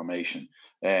my formation.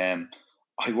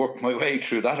 I worked my way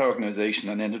through that organisation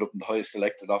and ended up in the highest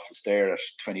elected office there at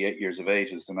 28 years of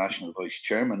age as the National Vice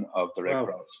Chairman of the Red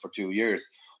Cross for 2 years.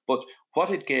 But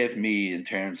what it gave me in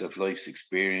terms of life's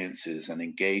experiences and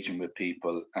engaging with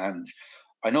people, and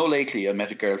I know lately I met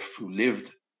a girl who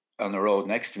lived on the road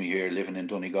next to me here, living in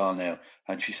Donegal now,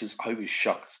 and she says, I was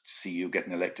shocked to see you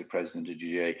getting elected president of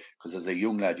GAA, because as a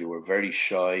young lad, you were very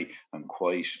shy and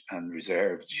quiet and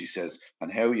reserved, she says,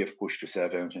 and how you've pushed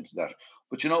yourself out into that.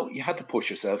 But, you know, you had to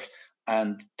push yourself,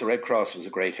 and the Red Cross was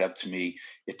a great help to me.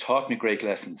 It taught me great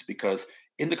lessons, because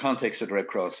in the context of the Red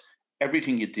Cross,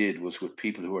 everything you did was with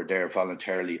people who were there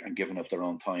voluntarily and giving up their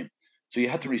own time. So you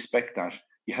had to respect that.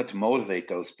 You had to motivate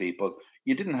those people.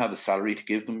 You didn't have a salary to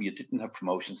give them. You didn't have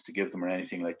promotions to give them or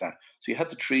anything like that. So you had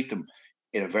to treat them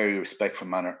in a very respectful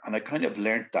manner. And I kind of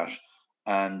learned that.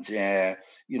 And,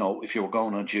 you know, if you were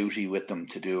going on duty with them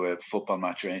to do a football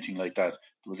match or anything like that,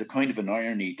 there was a kind of an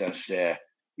irony that,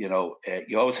 you know,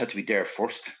 you always had to be there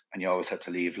first and you always had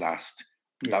to leave last.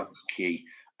 Yeah. That was key.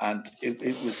 And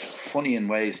it was funny in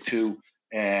ways too.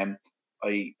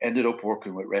 I ended up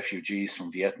working with refugees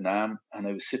from Vietnam, and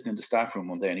I was sitting in the staff room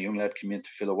one day and a young lad came in to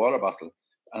fill a water bottle,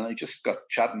 and I just got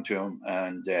chatting to him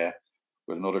and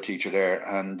with another teacher there,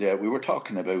 and we were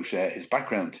talking about his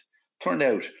background. Turned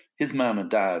out his mum and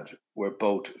dad were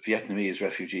both Vietnamese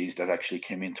refugees that actually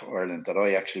came into Ireland that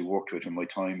I actually worked with in my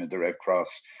time in the Red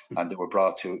Cross, and they were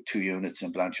brought to 2 units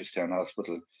in Blanchardstown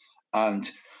Hospital. And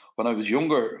when I was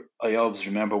younger, I always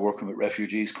remember working with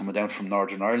refugees coming down from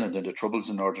Northern Ireland and the troubles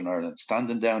in Northern Ireland,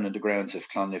 standing down in the grounds of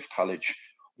Clonliffe College,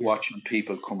 watching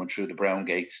people coming through the brown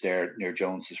gates there near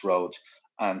Jones's Road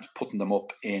and putting them up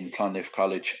in Clonliffe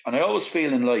College. And I always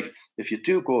feel in life, if you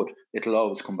do good, it'll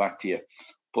always come back to you.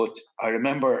 But I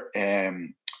remember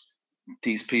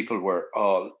these people were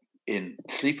all in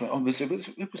sleeping.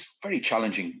 It was very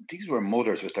challenging. These were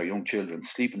mothers with their young children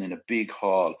sleeping in a big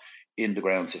hall in the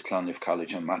grounds of Clonliffe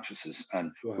College on mattresses,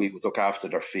 and we would look after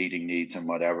their feeding needs and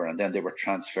whatever, and then they were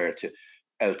transferred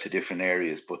out to different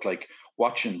areas. But like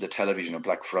watching the television on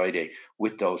Black Friday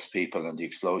with those people and the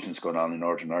explosions going on in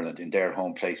Northern Ireland in their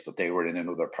home place, but they were in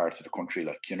another part of the country.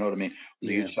 Like, you know what I mean? It was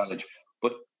a huge challenge.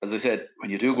 But as I said, when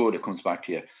you do good, it comes back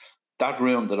to you. That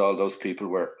room that all those people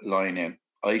were lying in,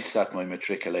 I sat my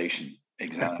matriculation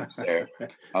exams there.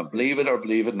 And believe it or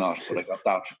believe it not,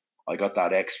 but I got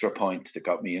that extra point that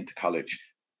got me into college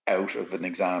out of an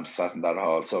exam sat in that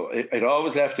hall. So it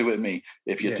always left it with me.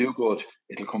 If you do good,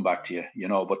 it'll come back to you, you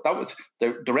know. But that was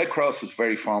the Red Cross was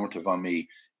very formative on me.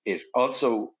 It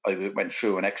also, I went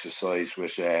through an exercise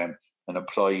with an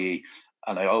employee,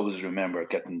 and I always remember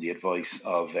getting the advice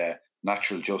of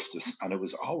natural justice, and it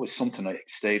was always something that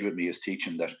stayed with me as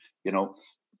teaching, that, you know,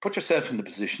 put yourself in the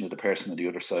position of the person on the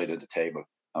other side of the table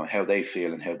and how they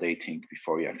feel and how they think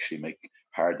before you actually make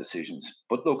hard decisions.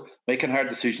 But look, making hard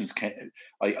decisions,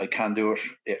 I can do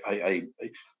it.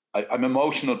 I'm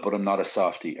emotional, but I'm not a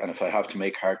softie. And if I have to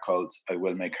make hard calls, I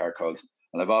will make hard calls.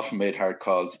 And I've often made hard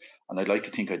calls, and I'd like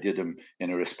to think I did them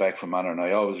in a respectful manner. And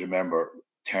I always remember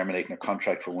terminating a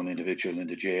contract for one individual in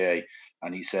the GAA,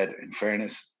 and he said, in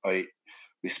fairness, I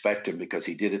respect him because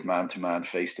he did it man to man,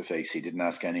 face to face. He didn't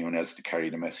ask anyone else to carry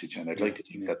the message. And I'd like to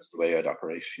think that's the way I'd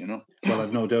operate, you know? Well,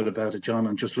 I've no doubt about it, John.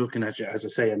 I'm just looking at you, as I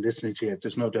say, and listening to you.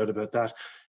 There's no doubt about that.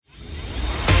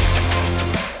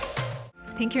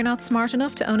 Think you're not smart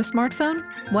enough to own a smartphone?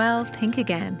 Well, think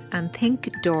again and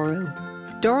think Doro.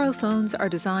 Doro phones are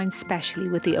designed specially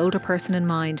with the older person in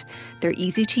mind. They're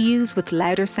easy to use with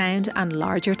louder sound and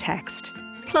larger text.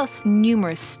 Plus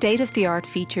numerous state-of-the-art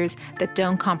features that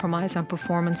don't compromise on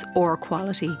performance or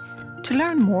quality. To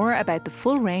learn more about the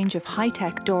full range of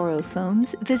high-tech Doro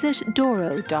phones, visit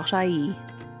doro.ie.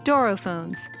 Doro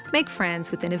phones. Make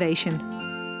friends with innovation.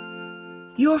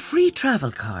 Your free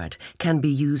travel card can be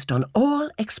used on all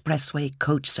expressway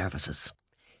coach services.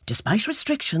 Despite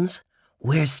restrictions,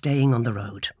 we're staying on the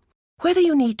road. Whether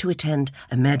you need to attend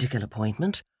a medical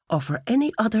appointment or for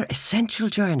any other essential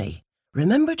journey,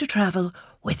 remember to travel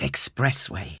with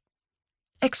Expressway.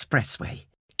 Expressway,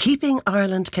 keeping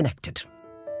Ireland connected.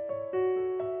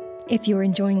 If you're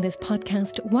enjoying this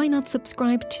podcast, why not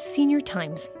subscribe to Senior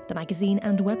Times, the magazine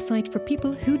and website for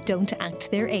people who don't act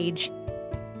their age?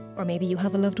 Or maybe you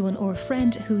have a loved one or a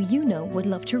friend who you know would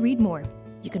love to read more.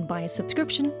 You can buy a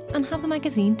subscription and have the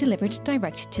magazine delivered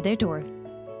direct to their door.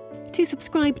 To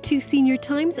subscribe to Senior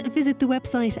Times, visit the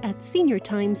website at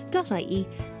seniortimes.ie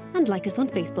and like us on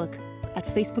Facebook at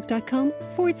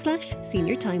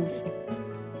facebook.com/Senior Times.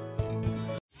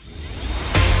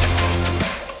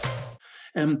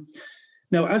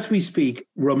 Now, as we speak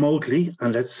remotely,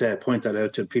 and let's point that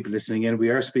out to people listening in, we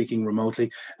are speaking remotely,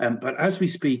 but as we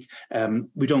speak,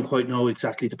 we don't quite know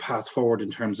exactly the path forward in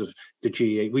terms of the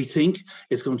GAA. We think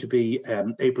it's going to be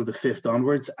April the 5th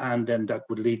onwards, and then that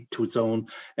would lead to its own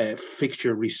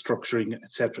fixture restructuring,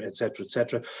 etc., etc.,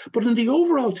 etc. But in the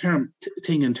overall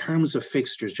thing, in terms of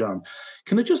fixtures, John,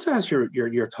 can I just ask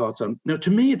your thoughts on? Now,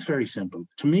 to me, it's very simple.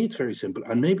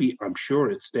 And maybe I'm sure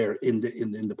it's there in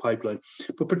the pipeline,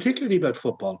 but particularly about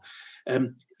football.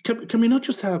 Can we not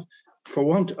just have, for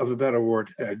want of a better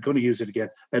word, going to use it again,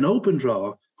 an open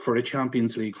draw for a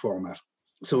Champions League format?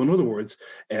 So in other words,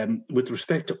 with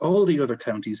respect to all the other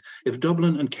counties, if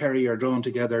Dublin and Kerry are drawn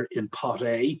together in Pot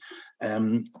A,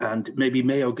 and maybe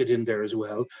Mayo get in there as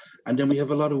well, and then we have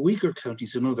a lot of weaker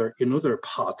counties in other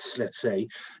pots, let's say,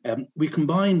 we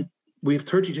have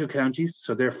 32 counties,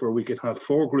 so therefore we could have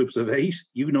 4 groups of 8.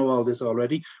 You know all this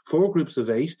already, 4 groups of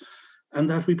 8. And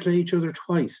that we play each other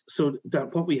twice. So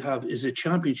that what we have is a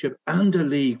championship and a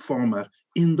league format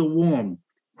in the one.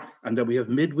 And that we have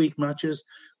midweek matches.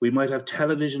 We might have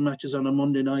television matches on a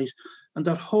Monday night. And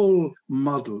that whole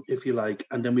model, if you like.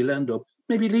 And then we'll end up,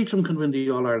 maybe Leitrim can win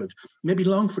the All-Ireland. Maybe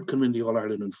Longford can win the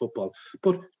All-Ireland in football.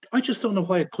 But I just don't know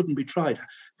why it couldn't be tried.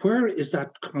 Where is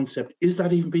that concept? Is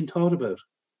that even being thought about?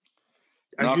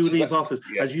 As you leave office.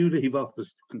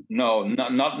 No,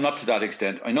 not to that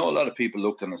extent. I know a lot of people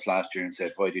looked at us last year and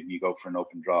said, why didn't you go for an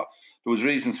open draw? There was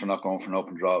reasons for not going for an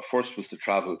open draw. First was the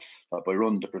travel. By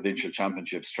running the provincial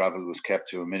championships, travel was kept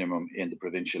to a minimum in the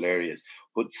provincial areas.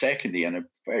 But secondly, and a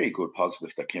very good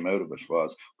positive that came out of it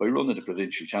was, by running the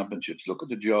provincial championships, look at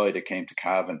the joy that came to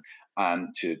Cavan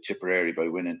and to Tipperary by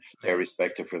winning their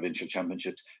respective provincial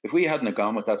championships. If we hadn't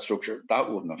gone with that structure, that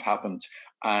wouldn't have happened.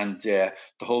 And the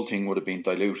whole thing would have been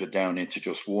diluted down into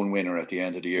just one winner at the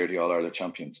end of the year, the All-Ireland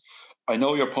champions. I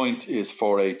know your point is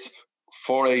 4/8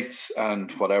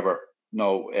 and whatever.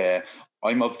 No,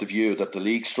 I'm of the view that the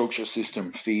league structure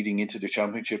system feeding into the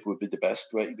championship would be the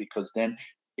best way, because then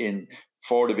in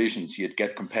 4 divisions, you'd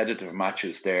get competitive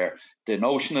matches there. The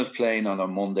notion of playing on a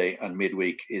Monday and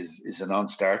midweek is a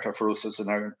non-starter for us as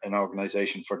an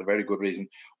organisation, for the very good reason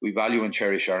we value and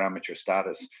cherish our amateur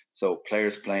status. So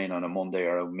players playing on a Monday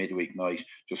or a midweek night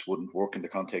just wouldn't work in the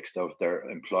context of their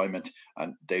employment,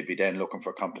 and they'd be then looking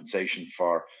for compensation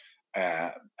for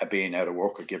being out of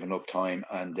work or giving up time.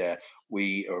 And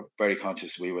we are very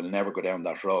conscious we will never go down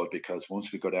that road, because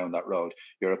once we go down that road,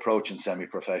 you're approaching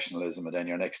semi-professionalism, and then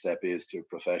your next step is to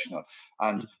professional.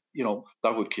 And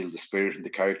that would kill the spirit and the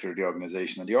character of the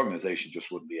organisation, and the organisation just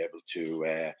wouldn't be able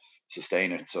to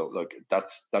sustain it. So look,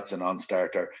 that's a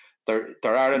non-starter.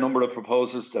 There are a number of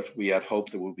proposals that we had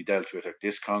hoped that would be dealt with at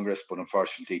this Congress, but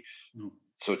unfortunately,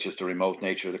 such as the remote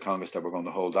nature of the Congress that we're going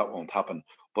to hold, that won't happen.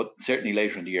 But certainly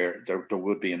later in the year, there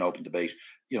would be an open debate.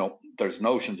 There's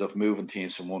notions of moving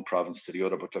teams from one province to the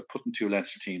other, but putting 2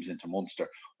 Leinster teams into Munster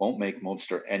won't make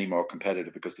Munster any more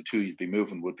competitive, because the 2 you'd be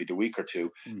moving would be the weaker 2.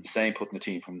 The same putting a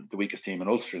team from the weakest team in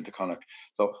Ulster into Connacht.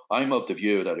 So I'm of the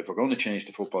view that if we're going to change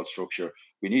the football structure,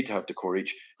 we need to have the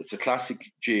courage. It's a classic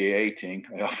GAA thing.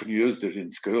 I often used it in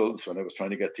schools when I was trying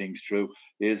to get things through,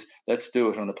 is let's do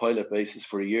it on a pilot basis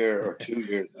for a year or 2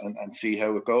 years and see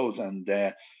how it goes. And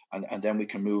then we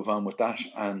can move on with that.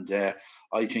 And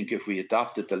I think if we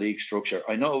adopted the league structure,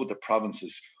 I know the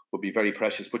provinces would be very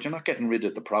precious, but you're not getting rid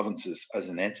of the provinces as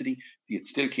an entity. You'd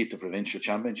still keep the provincial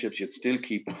championships. You'd still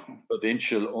keep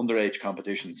provincial underage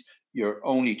competitions. Your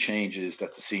only change is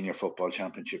that the senior football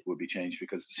championship would be changed,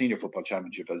 because the senior football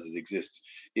championship as it exists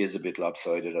is a bit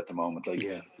lopsided at the moment.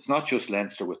 It's not just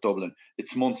Leinster with Dublin,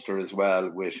 it's Munster as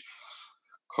well, with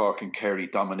Cork and Kerry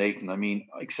dominating. I mean,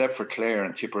 except for Clare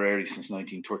and Tipperary since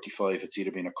 1935, it's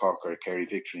either been a Cork or a Kerry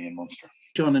victory in Munster.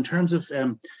 John, in terms of,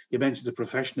 you mentioned the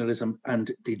professionalism,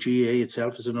 and the GAA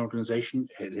itself as an organisation,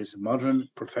 it is a modern,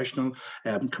 professional,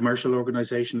 commercial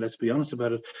organisation, let's be honest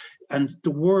about it. And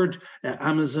the word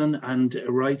Amazon and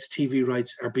rights, TV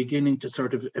rights, are beginning to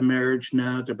sort of emerge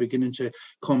now. They're beginning to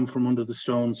come from under the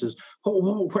stones.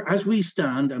 As we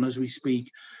stand and as we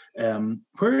speak,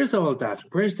 where is all that?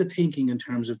 Where's the thinking in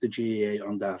terms of the GAA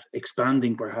on that?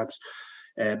 Expanding perhaps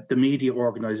the media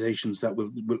organisations that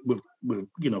will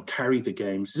carry the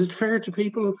games. Is it fair to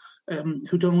people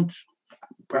who don't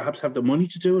perhaps have the money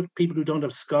to do it, people who don't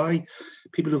have Sky,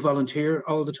 people who volunteer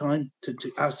all the time, to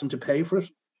ask them to pay for it?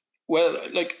 Well,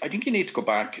 I think you need to go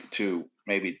back to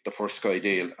maybe the first Sky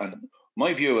deal. And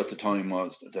my view at the time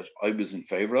was that I was in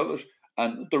favour of it.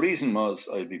 And the reason was,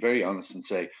 I'd be very honest and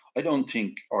say, I don't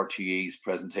think RTE's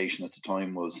presentation at the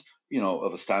time was,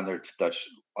 of a standard that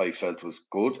I felt was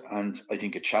good. And I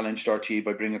think it challenged RTE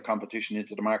by bringing competition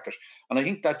into the market. And I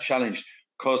think that challenge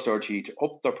caused RTE to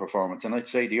up their performance. And I'd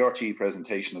say the RTE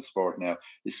presentation of sport now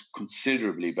is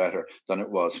considerably better than it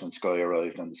was when Sky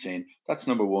arrived on the scene. That's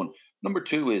number one. Number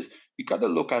two is, you've got to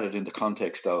look at it in the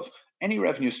context of any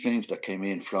revenue streams that came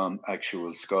in from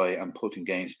actual Sky and putting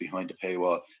games behind the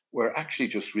paywall were actually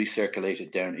just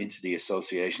recirculated down into the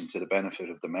association to the benefit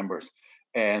of the members.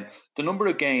 And the number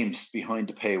of games behind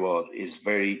the paywall is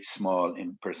very small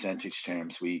in percentage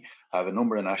terms. We have a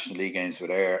number of National League games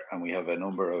with Air, and we have a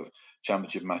number of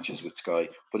championship matches with Sky.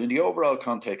 But in the overall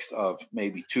context of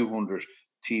maybe 200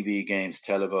 TV games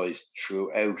televised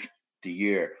throughout the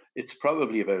year, it's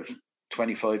probably about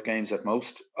 25 games at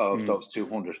most of those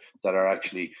 200 that are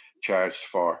actually charged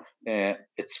for.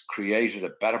 It's created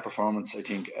a better performance, I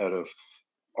think, out of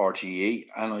RTE,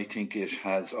 and I think it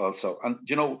has also, and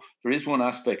there is one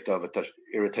aspect of it that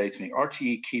irritates me.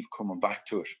 RTE keep coming back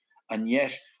to it, and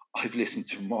yet I've listened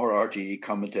to more RTE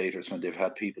commentators when they've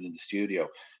had people in the studio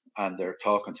and they're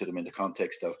talking to them in the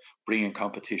context of bringing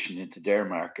competition into their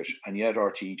market, and yet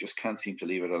RTE just can't seem to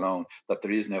leave it alone, that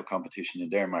there is no competition in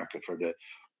their market for the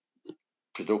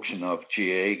production of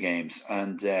GAA games.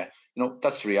 And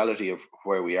that's the reality of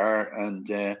where we are, and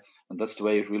that's the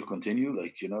way it will continue.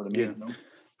 You know what I mean? Yeah.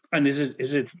 And is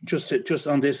it just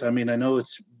on this? I mean, I know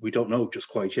we don't know just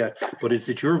quite yet, but is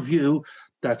it your view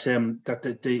that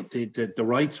the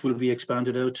rights will be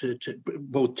expanded out to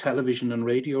both television and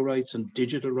radio rights and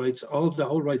digital rights? The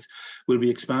whole rights will be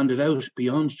expanded out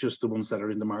beyond just the ones that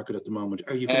are in the market at the moment.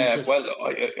 Are you going to? Well,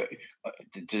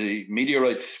 the media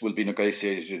rights will be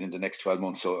negotiated in the next 12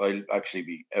 months, so I'll actually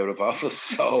be out of office,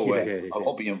 so I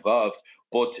won't be involved.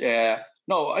 But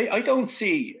no, I don't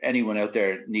see anyone out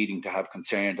there needing to have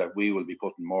concern that we will be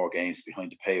putting more games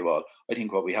behind the paywall. I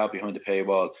think what we have behind the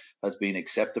paywall has been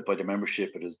accepted by the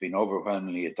membership. It has been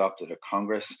overwhelmingly adopted at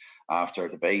Congress after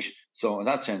debate. So in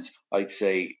that sense, I'd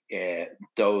say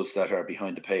those that are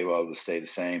behind the paywall will stay the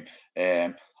same.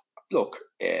 Look,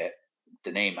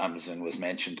 the name Amazon was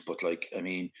mentioned, but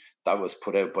that was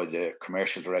put out by the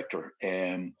commercial director.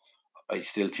 I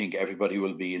still think everybody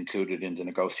will be included in the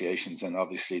negotiations, and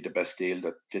obviously the best deal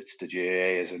that fits the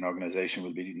GAA as an organisation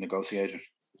will be negotiated.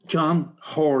 John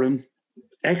Horan,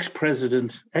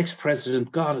 ex-president,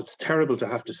 God, it's terrible to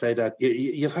have to say that.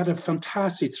 You've had a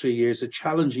fantastic 3 years, a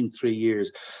challenging 3 years.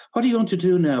 What are you going to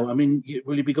do now? I mean,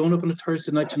 will you be going up on a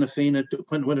Thursday night to Na Fianna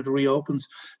when it reopens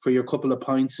for your couple of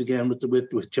pints again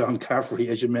with John Caffrey,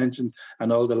 as you mentioned,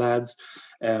 and all the lads?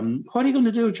 What are you going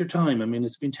to do with your time? I mean,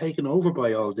 it's been taken over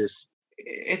by all this.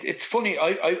 It's funny.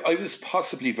 I was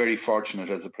possibly very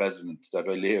fortunate as a president that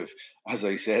I live, as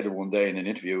I said one day in an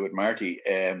interview with Marty,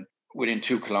 within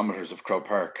 2 kilometres of Croke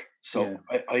Park. So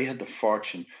yeah. I had the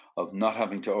fortune of not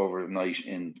having to overnight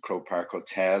in Croke Park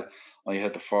Hotel. I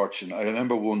had the fortune. I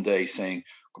remember one day saying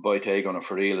goodbye to Egon and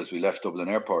Farrell as we left Dublin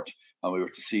Airport, and we were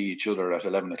to see each other at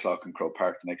 11 o'clock in Croke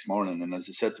Park the next morning. And as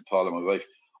I said to Paul and my wife,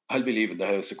 I'll be leaving the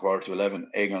house at 11:15.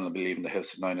 Egon will be leaving the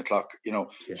house at 9 o'clock. Yeah.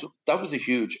 So that was a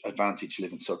huge advantage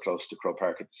living so close to Croke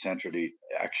Park at the centre of the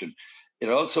action. It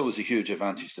also was a huge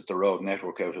advantage that the road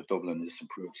network out of Dublin has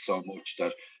improved so much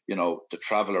that, the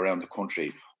travel around the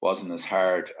country wasn't as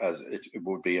hard as it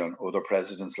would be on other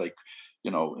presidents, like,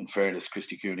 in fairness,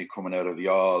 Christy Cooney coming out of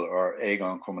Youghal or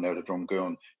Egon coming out of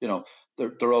Drumgoon.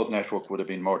 The road network would have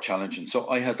been more challenging. So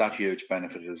I had that huge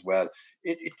benefit as well.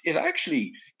 It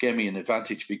actually gave me an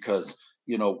advantage because,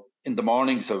 in the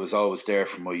mornings I was always there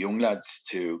for my young lads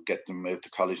to get them out to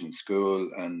college and school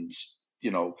and,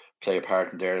 play a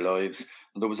part in their lives.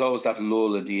 And there was always that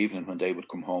lull in the evening when they would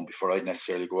come home before I'd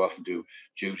necessarily go off and do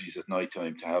duties at night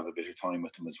time to have a bit of time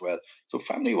with them as well. So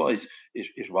family-wise,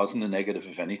 it wasn't a negative.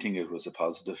 If anything, it was a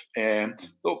positive.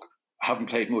 Look, I haven't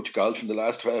played much golf in the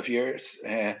last 12 years.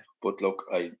 But look,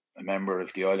 I'm a member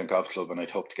of the Island Golf Club and I'd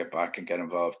hope to get back and get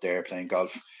involved there playing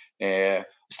golf. I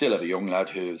still have a young lad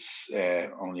who's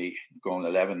only going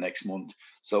 11 next month.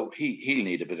 So he'll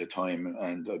need a bit of time,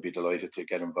 and I'd be delighted to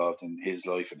get involved in his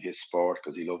life and his sport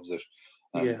because he loves it.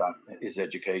 And that is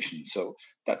education. So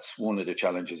that's one of the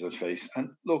challenges I face. And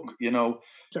look,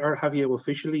 Or have you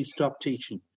officially stopped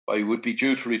teaching? I would be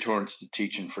due to return to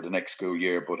teaching for the next school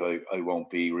year, but I won't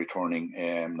be returning.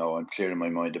 No, I'm clear in my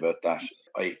mind about that.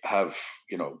 I have,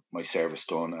 my service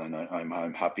done, and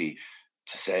I'm happy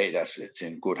to say that it's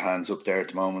in good hands up there at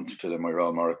the moment. To my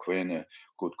role, Maura Quinn, a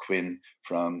good Quinn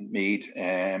from Meath.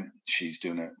 She's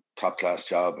doing a top-class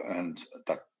job, and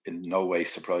that in no way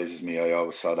surprises me. I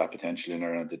always saw that potential in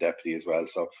her, and the deputy as well.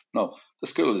 So, no, the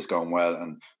school is going well,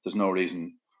 and there's no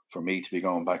reason for me to be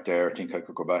going back there. I think I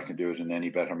could go back and do it in any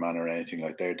better manner or anything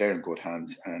like that. They're in good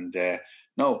hands. And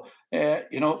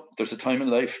there's a time in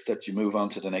life that you move on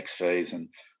to the next phase. And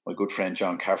my good friend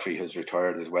John Caffrey has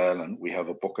retired as well. And we have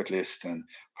a bucket list. And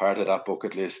part of that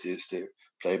bucket list is to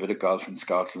play a bit of golf in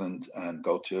Scotland and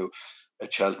go to a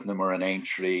Cheltenham or an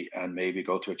Aintree and maybe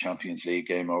go to a Champions League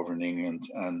game over in England.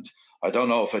 And I don't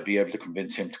know if I'd be able to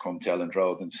convince him to come to Elland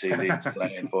Road and see Leeds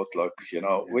playing, but look,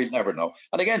 we'll never know.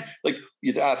 And again, like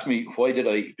you'd ask me, why did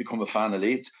I become a fan of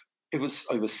Leeds? I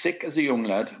was sick as a young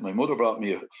lad. My mother brought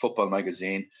me a football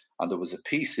magazine, and there was a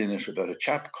piece in it about a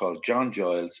chap called John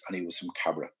Giles, and he was from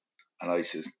Cabra. And I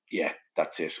says, yeah,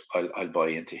 that's it. I'll buy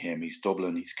into him. He's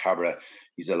Dublin, he's Cabra,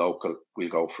 he's a local. We'll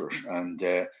go for it. And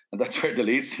that's where the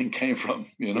Leeds thing came from,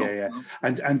 Yeah.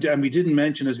 And we didn't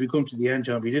mention, as we come to the end,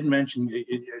 John, we mentioned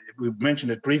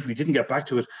it briefly. We didn't get back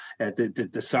to it.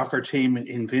 The soccer team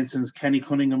in Vincent's, Kenny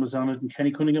Cunningham was on it, and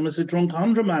Kenny Cunningham is a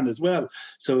Drumcondra man as well.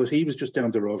 So he was just down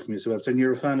the road from you as well. So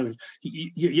you're a fan of,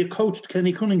 you coached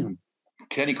Kenny Cunningham.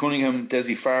 Kenny Cunningham,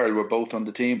 Desi Farrell were both on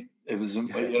the team. It was, and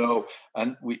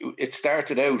it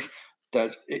started out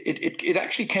that it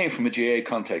actually came from a GAA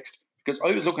context, because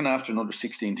I was looking after an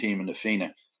under-16 team in the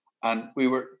Fianna, and we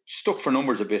were stuck for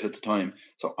numbers a bit at the time.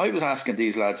 So I was asking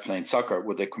these lads playing soccer,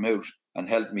 would they come out and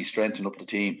help me strengthen up the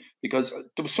team? Because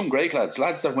there was some great lads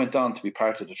that went on to be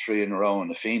part of the 3 in a row in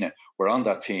the Fianna were on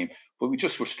that team, but we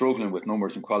just were struggling with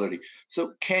numbers and quality.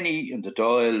 So Kenny and the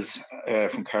Doyles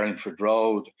from Carlingford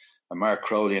Road, and Mark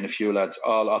Crowley and a few lads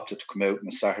all opted to come out on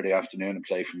a Saturday afternoon and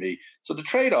play for me. So the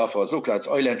trade-off was, look, lads,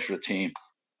 I'll enter a team.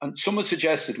 And someone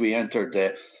suggested we entered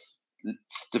the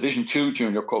Division 2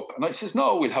 Junior Cup. And I says,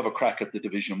 no, we'll have a crack at the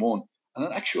Division 1. And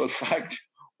in actual fact,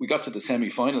 we got to the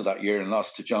semi-final that year and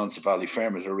lost to John's of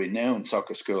Ballyfermot, a renowned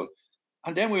soccer school.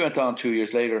 And then we went on 2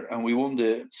 years later and we won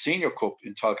the Senior Cup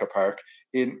in Tolka Park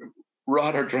in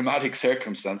rather dramatic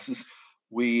circumstances.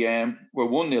 We were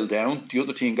 1-0 down. The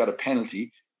other team got a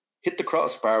penalty, hit the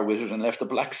crossbar with it and left a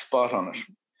black spot on it.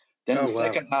 Then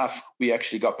second half, we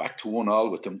actually got back to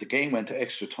 1-1 with them. The game went to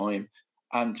extra time,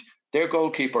 and their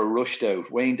goalkeeper rushed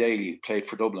out. Wayne Daly played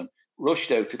for Dublin,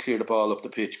 rushed out to clear the ball up the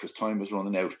pitch because time was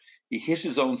running out. he hit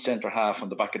his own centre half on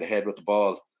the back of the head with the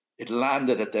ball. It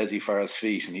landed at Dessie Farrell's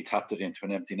feet and he tapped it into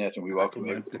an empty net and we walked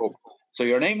away with the cup. So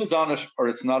your name is on it or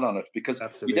it's not on it, because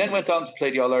we then went on to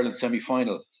play the All-Ireland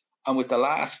semi-final, and with the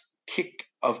last kick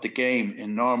of the game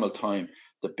in normal time,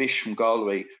 the Bish from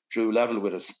Galway drew level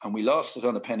with us and we lost it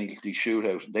on a penalty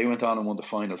shootout. They went on and won the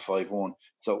final 5-1.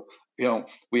 So,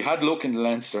 we had luck in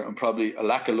Leinster and probably a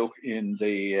lack of luck in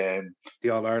the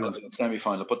All-Ireland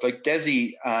semi-final. But like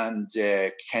Dessie and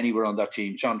Kenny were on that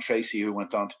team. John Tracy, who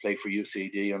went on to play for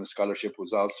UCD on a scholarship,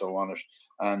 was also on it.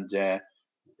 And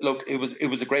look, it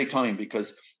was a great time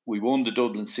because we won the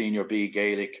Dublin Senior B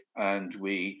Gaelic and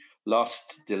we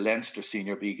lost the Leinster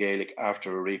Senior B Gaelic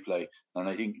after a replay. And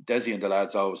I think Dessie and the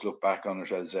lads always look back on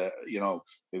it as,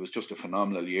 it was just a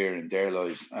phenomenal year in their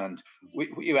lives. And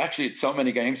we actually had so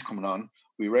many games coming on.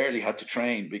 We rarely had to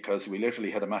train because we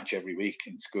literally had a match every week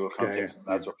in school context and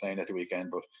lads were playing at the weekend.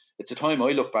 But it's a time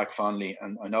I look back fondly,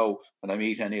 and I know when I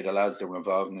meet any of the lads that were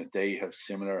involved in it, they have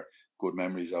similar good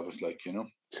memories of it,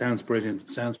 Sounds brilliant,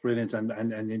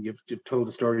 and you've told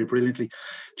the story brilliantly.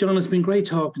 John, it's been great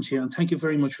talking to you, and thank you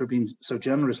very much for being so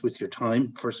generous with your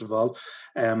time, first of all.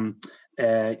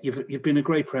 You've been a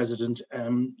great president.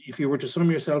 If you were to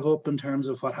sum yourself up in terms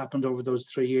of what happened over those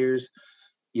 3 years,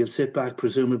 you'll sit back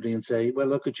presumably and say, well,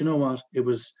 look, you know what? It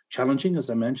was challenging, as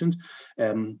I mentioned,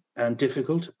 and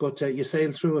difficult, but you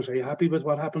sailed through it. Are you happy with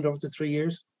what happened over the 3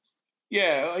 years?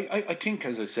 Yeah, I think,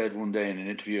 as I said one day in an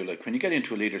interview, like when you get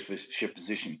into a leadership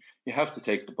position, you have to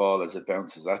take the ball as it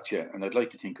bounces at you. And I'd like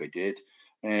to think I did.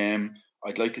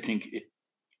 I'd like to think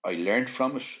I learned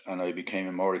from it and I became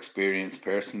a more experienced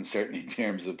person, certainly in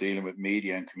terms of dealing with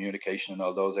media and communication and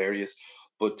all those areas.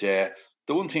 But the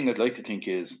one thing I'd like to think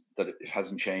is that it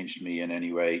hasn't changed me in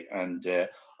any way. And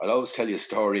I'll always tell you a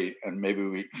story, and maybe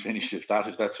we finish if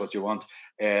that's what you want.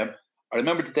 I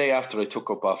remember the day after I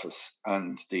took up office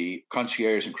and the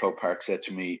concierge in Croke Park said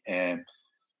to me,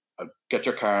 I'll get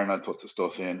your car and I'll put the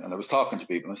stuff in. And I was talking to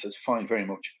people and I said, fine, very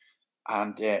much.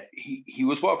 And he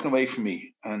was walking away from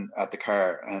me and at the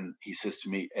car and he says to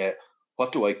me,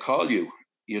 what do I call you,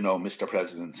 Mr.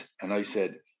 President? And I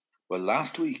said, well,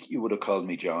 last week you would have called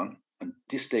me John, and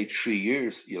this day 3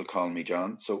 years you'll call me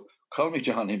John. So call me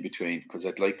John in between, because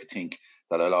I'd like to think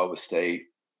that I'll always stay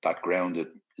that grounded,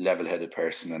 level-headed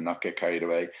person and not get carried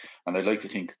away. And I'd like to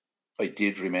think I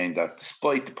did remain that,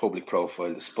 despite the public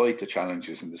profile, despite the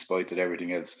challenges and despite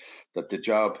everything else, that the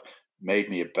job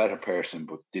made me a better person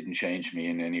but didn't change me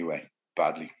in any way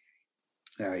badly.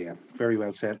 Yeah, very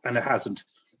well said. And it hasn't.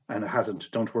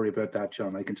 Don't worry about that,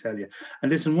 John, I can tell you.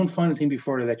 And listen, one final thing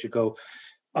before I let you go.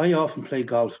 I often play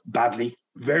golf badly,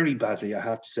 very badly, I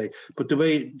have to say. But the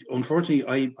way,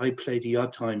 unfortunately, I play the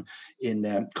odd time in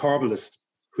Corbelis,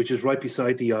 which is right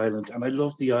beside the island, and I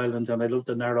love the island and I love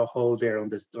the narrow hole there on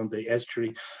the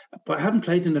estuary. But I haven't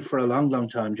played in it for a long, long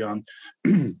time, John.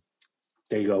 There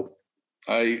you go.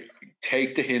 I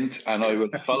take the hint and I will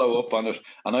follow up on it.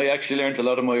 And I actually learned a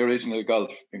lot of my original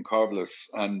golf in Corbelis.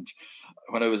 And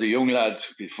when I was a young lad,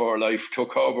 before life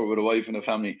took over with a wife and a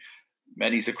family,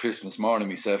 many's a Christmas morning,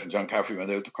 myself and John Caffrey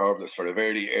went out to Corbelis for a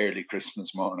very early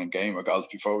Christmas morning game of golf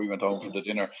before we went home for the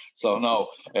dinner. So no,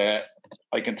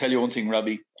 I can tell you one thing,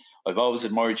 Robbie. I've always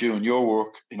admired you and your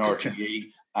work in RTE,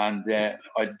 and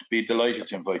I'd be delighted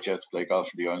to invite you out to play golf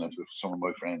in the island with some of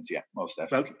my friends. Yeah, most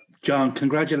definitely. Well, John,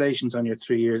 congratulations on your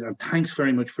 3 years, and thanks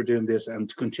very much for doing this,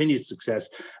 and continued success,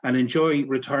 and enjoy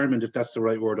retirement, if that's the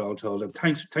right word all told. And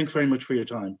thanks very much for your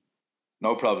time.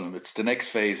 No problem. It's the next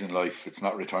phase in life. It's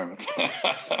not retirement.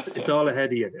 It's all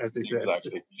ahead of you, as they say.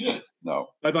 Exactly. No.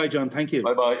 Bye-bye, John. Thank you.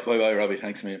 Bye-bye, Robbie.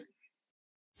 Thanks a million.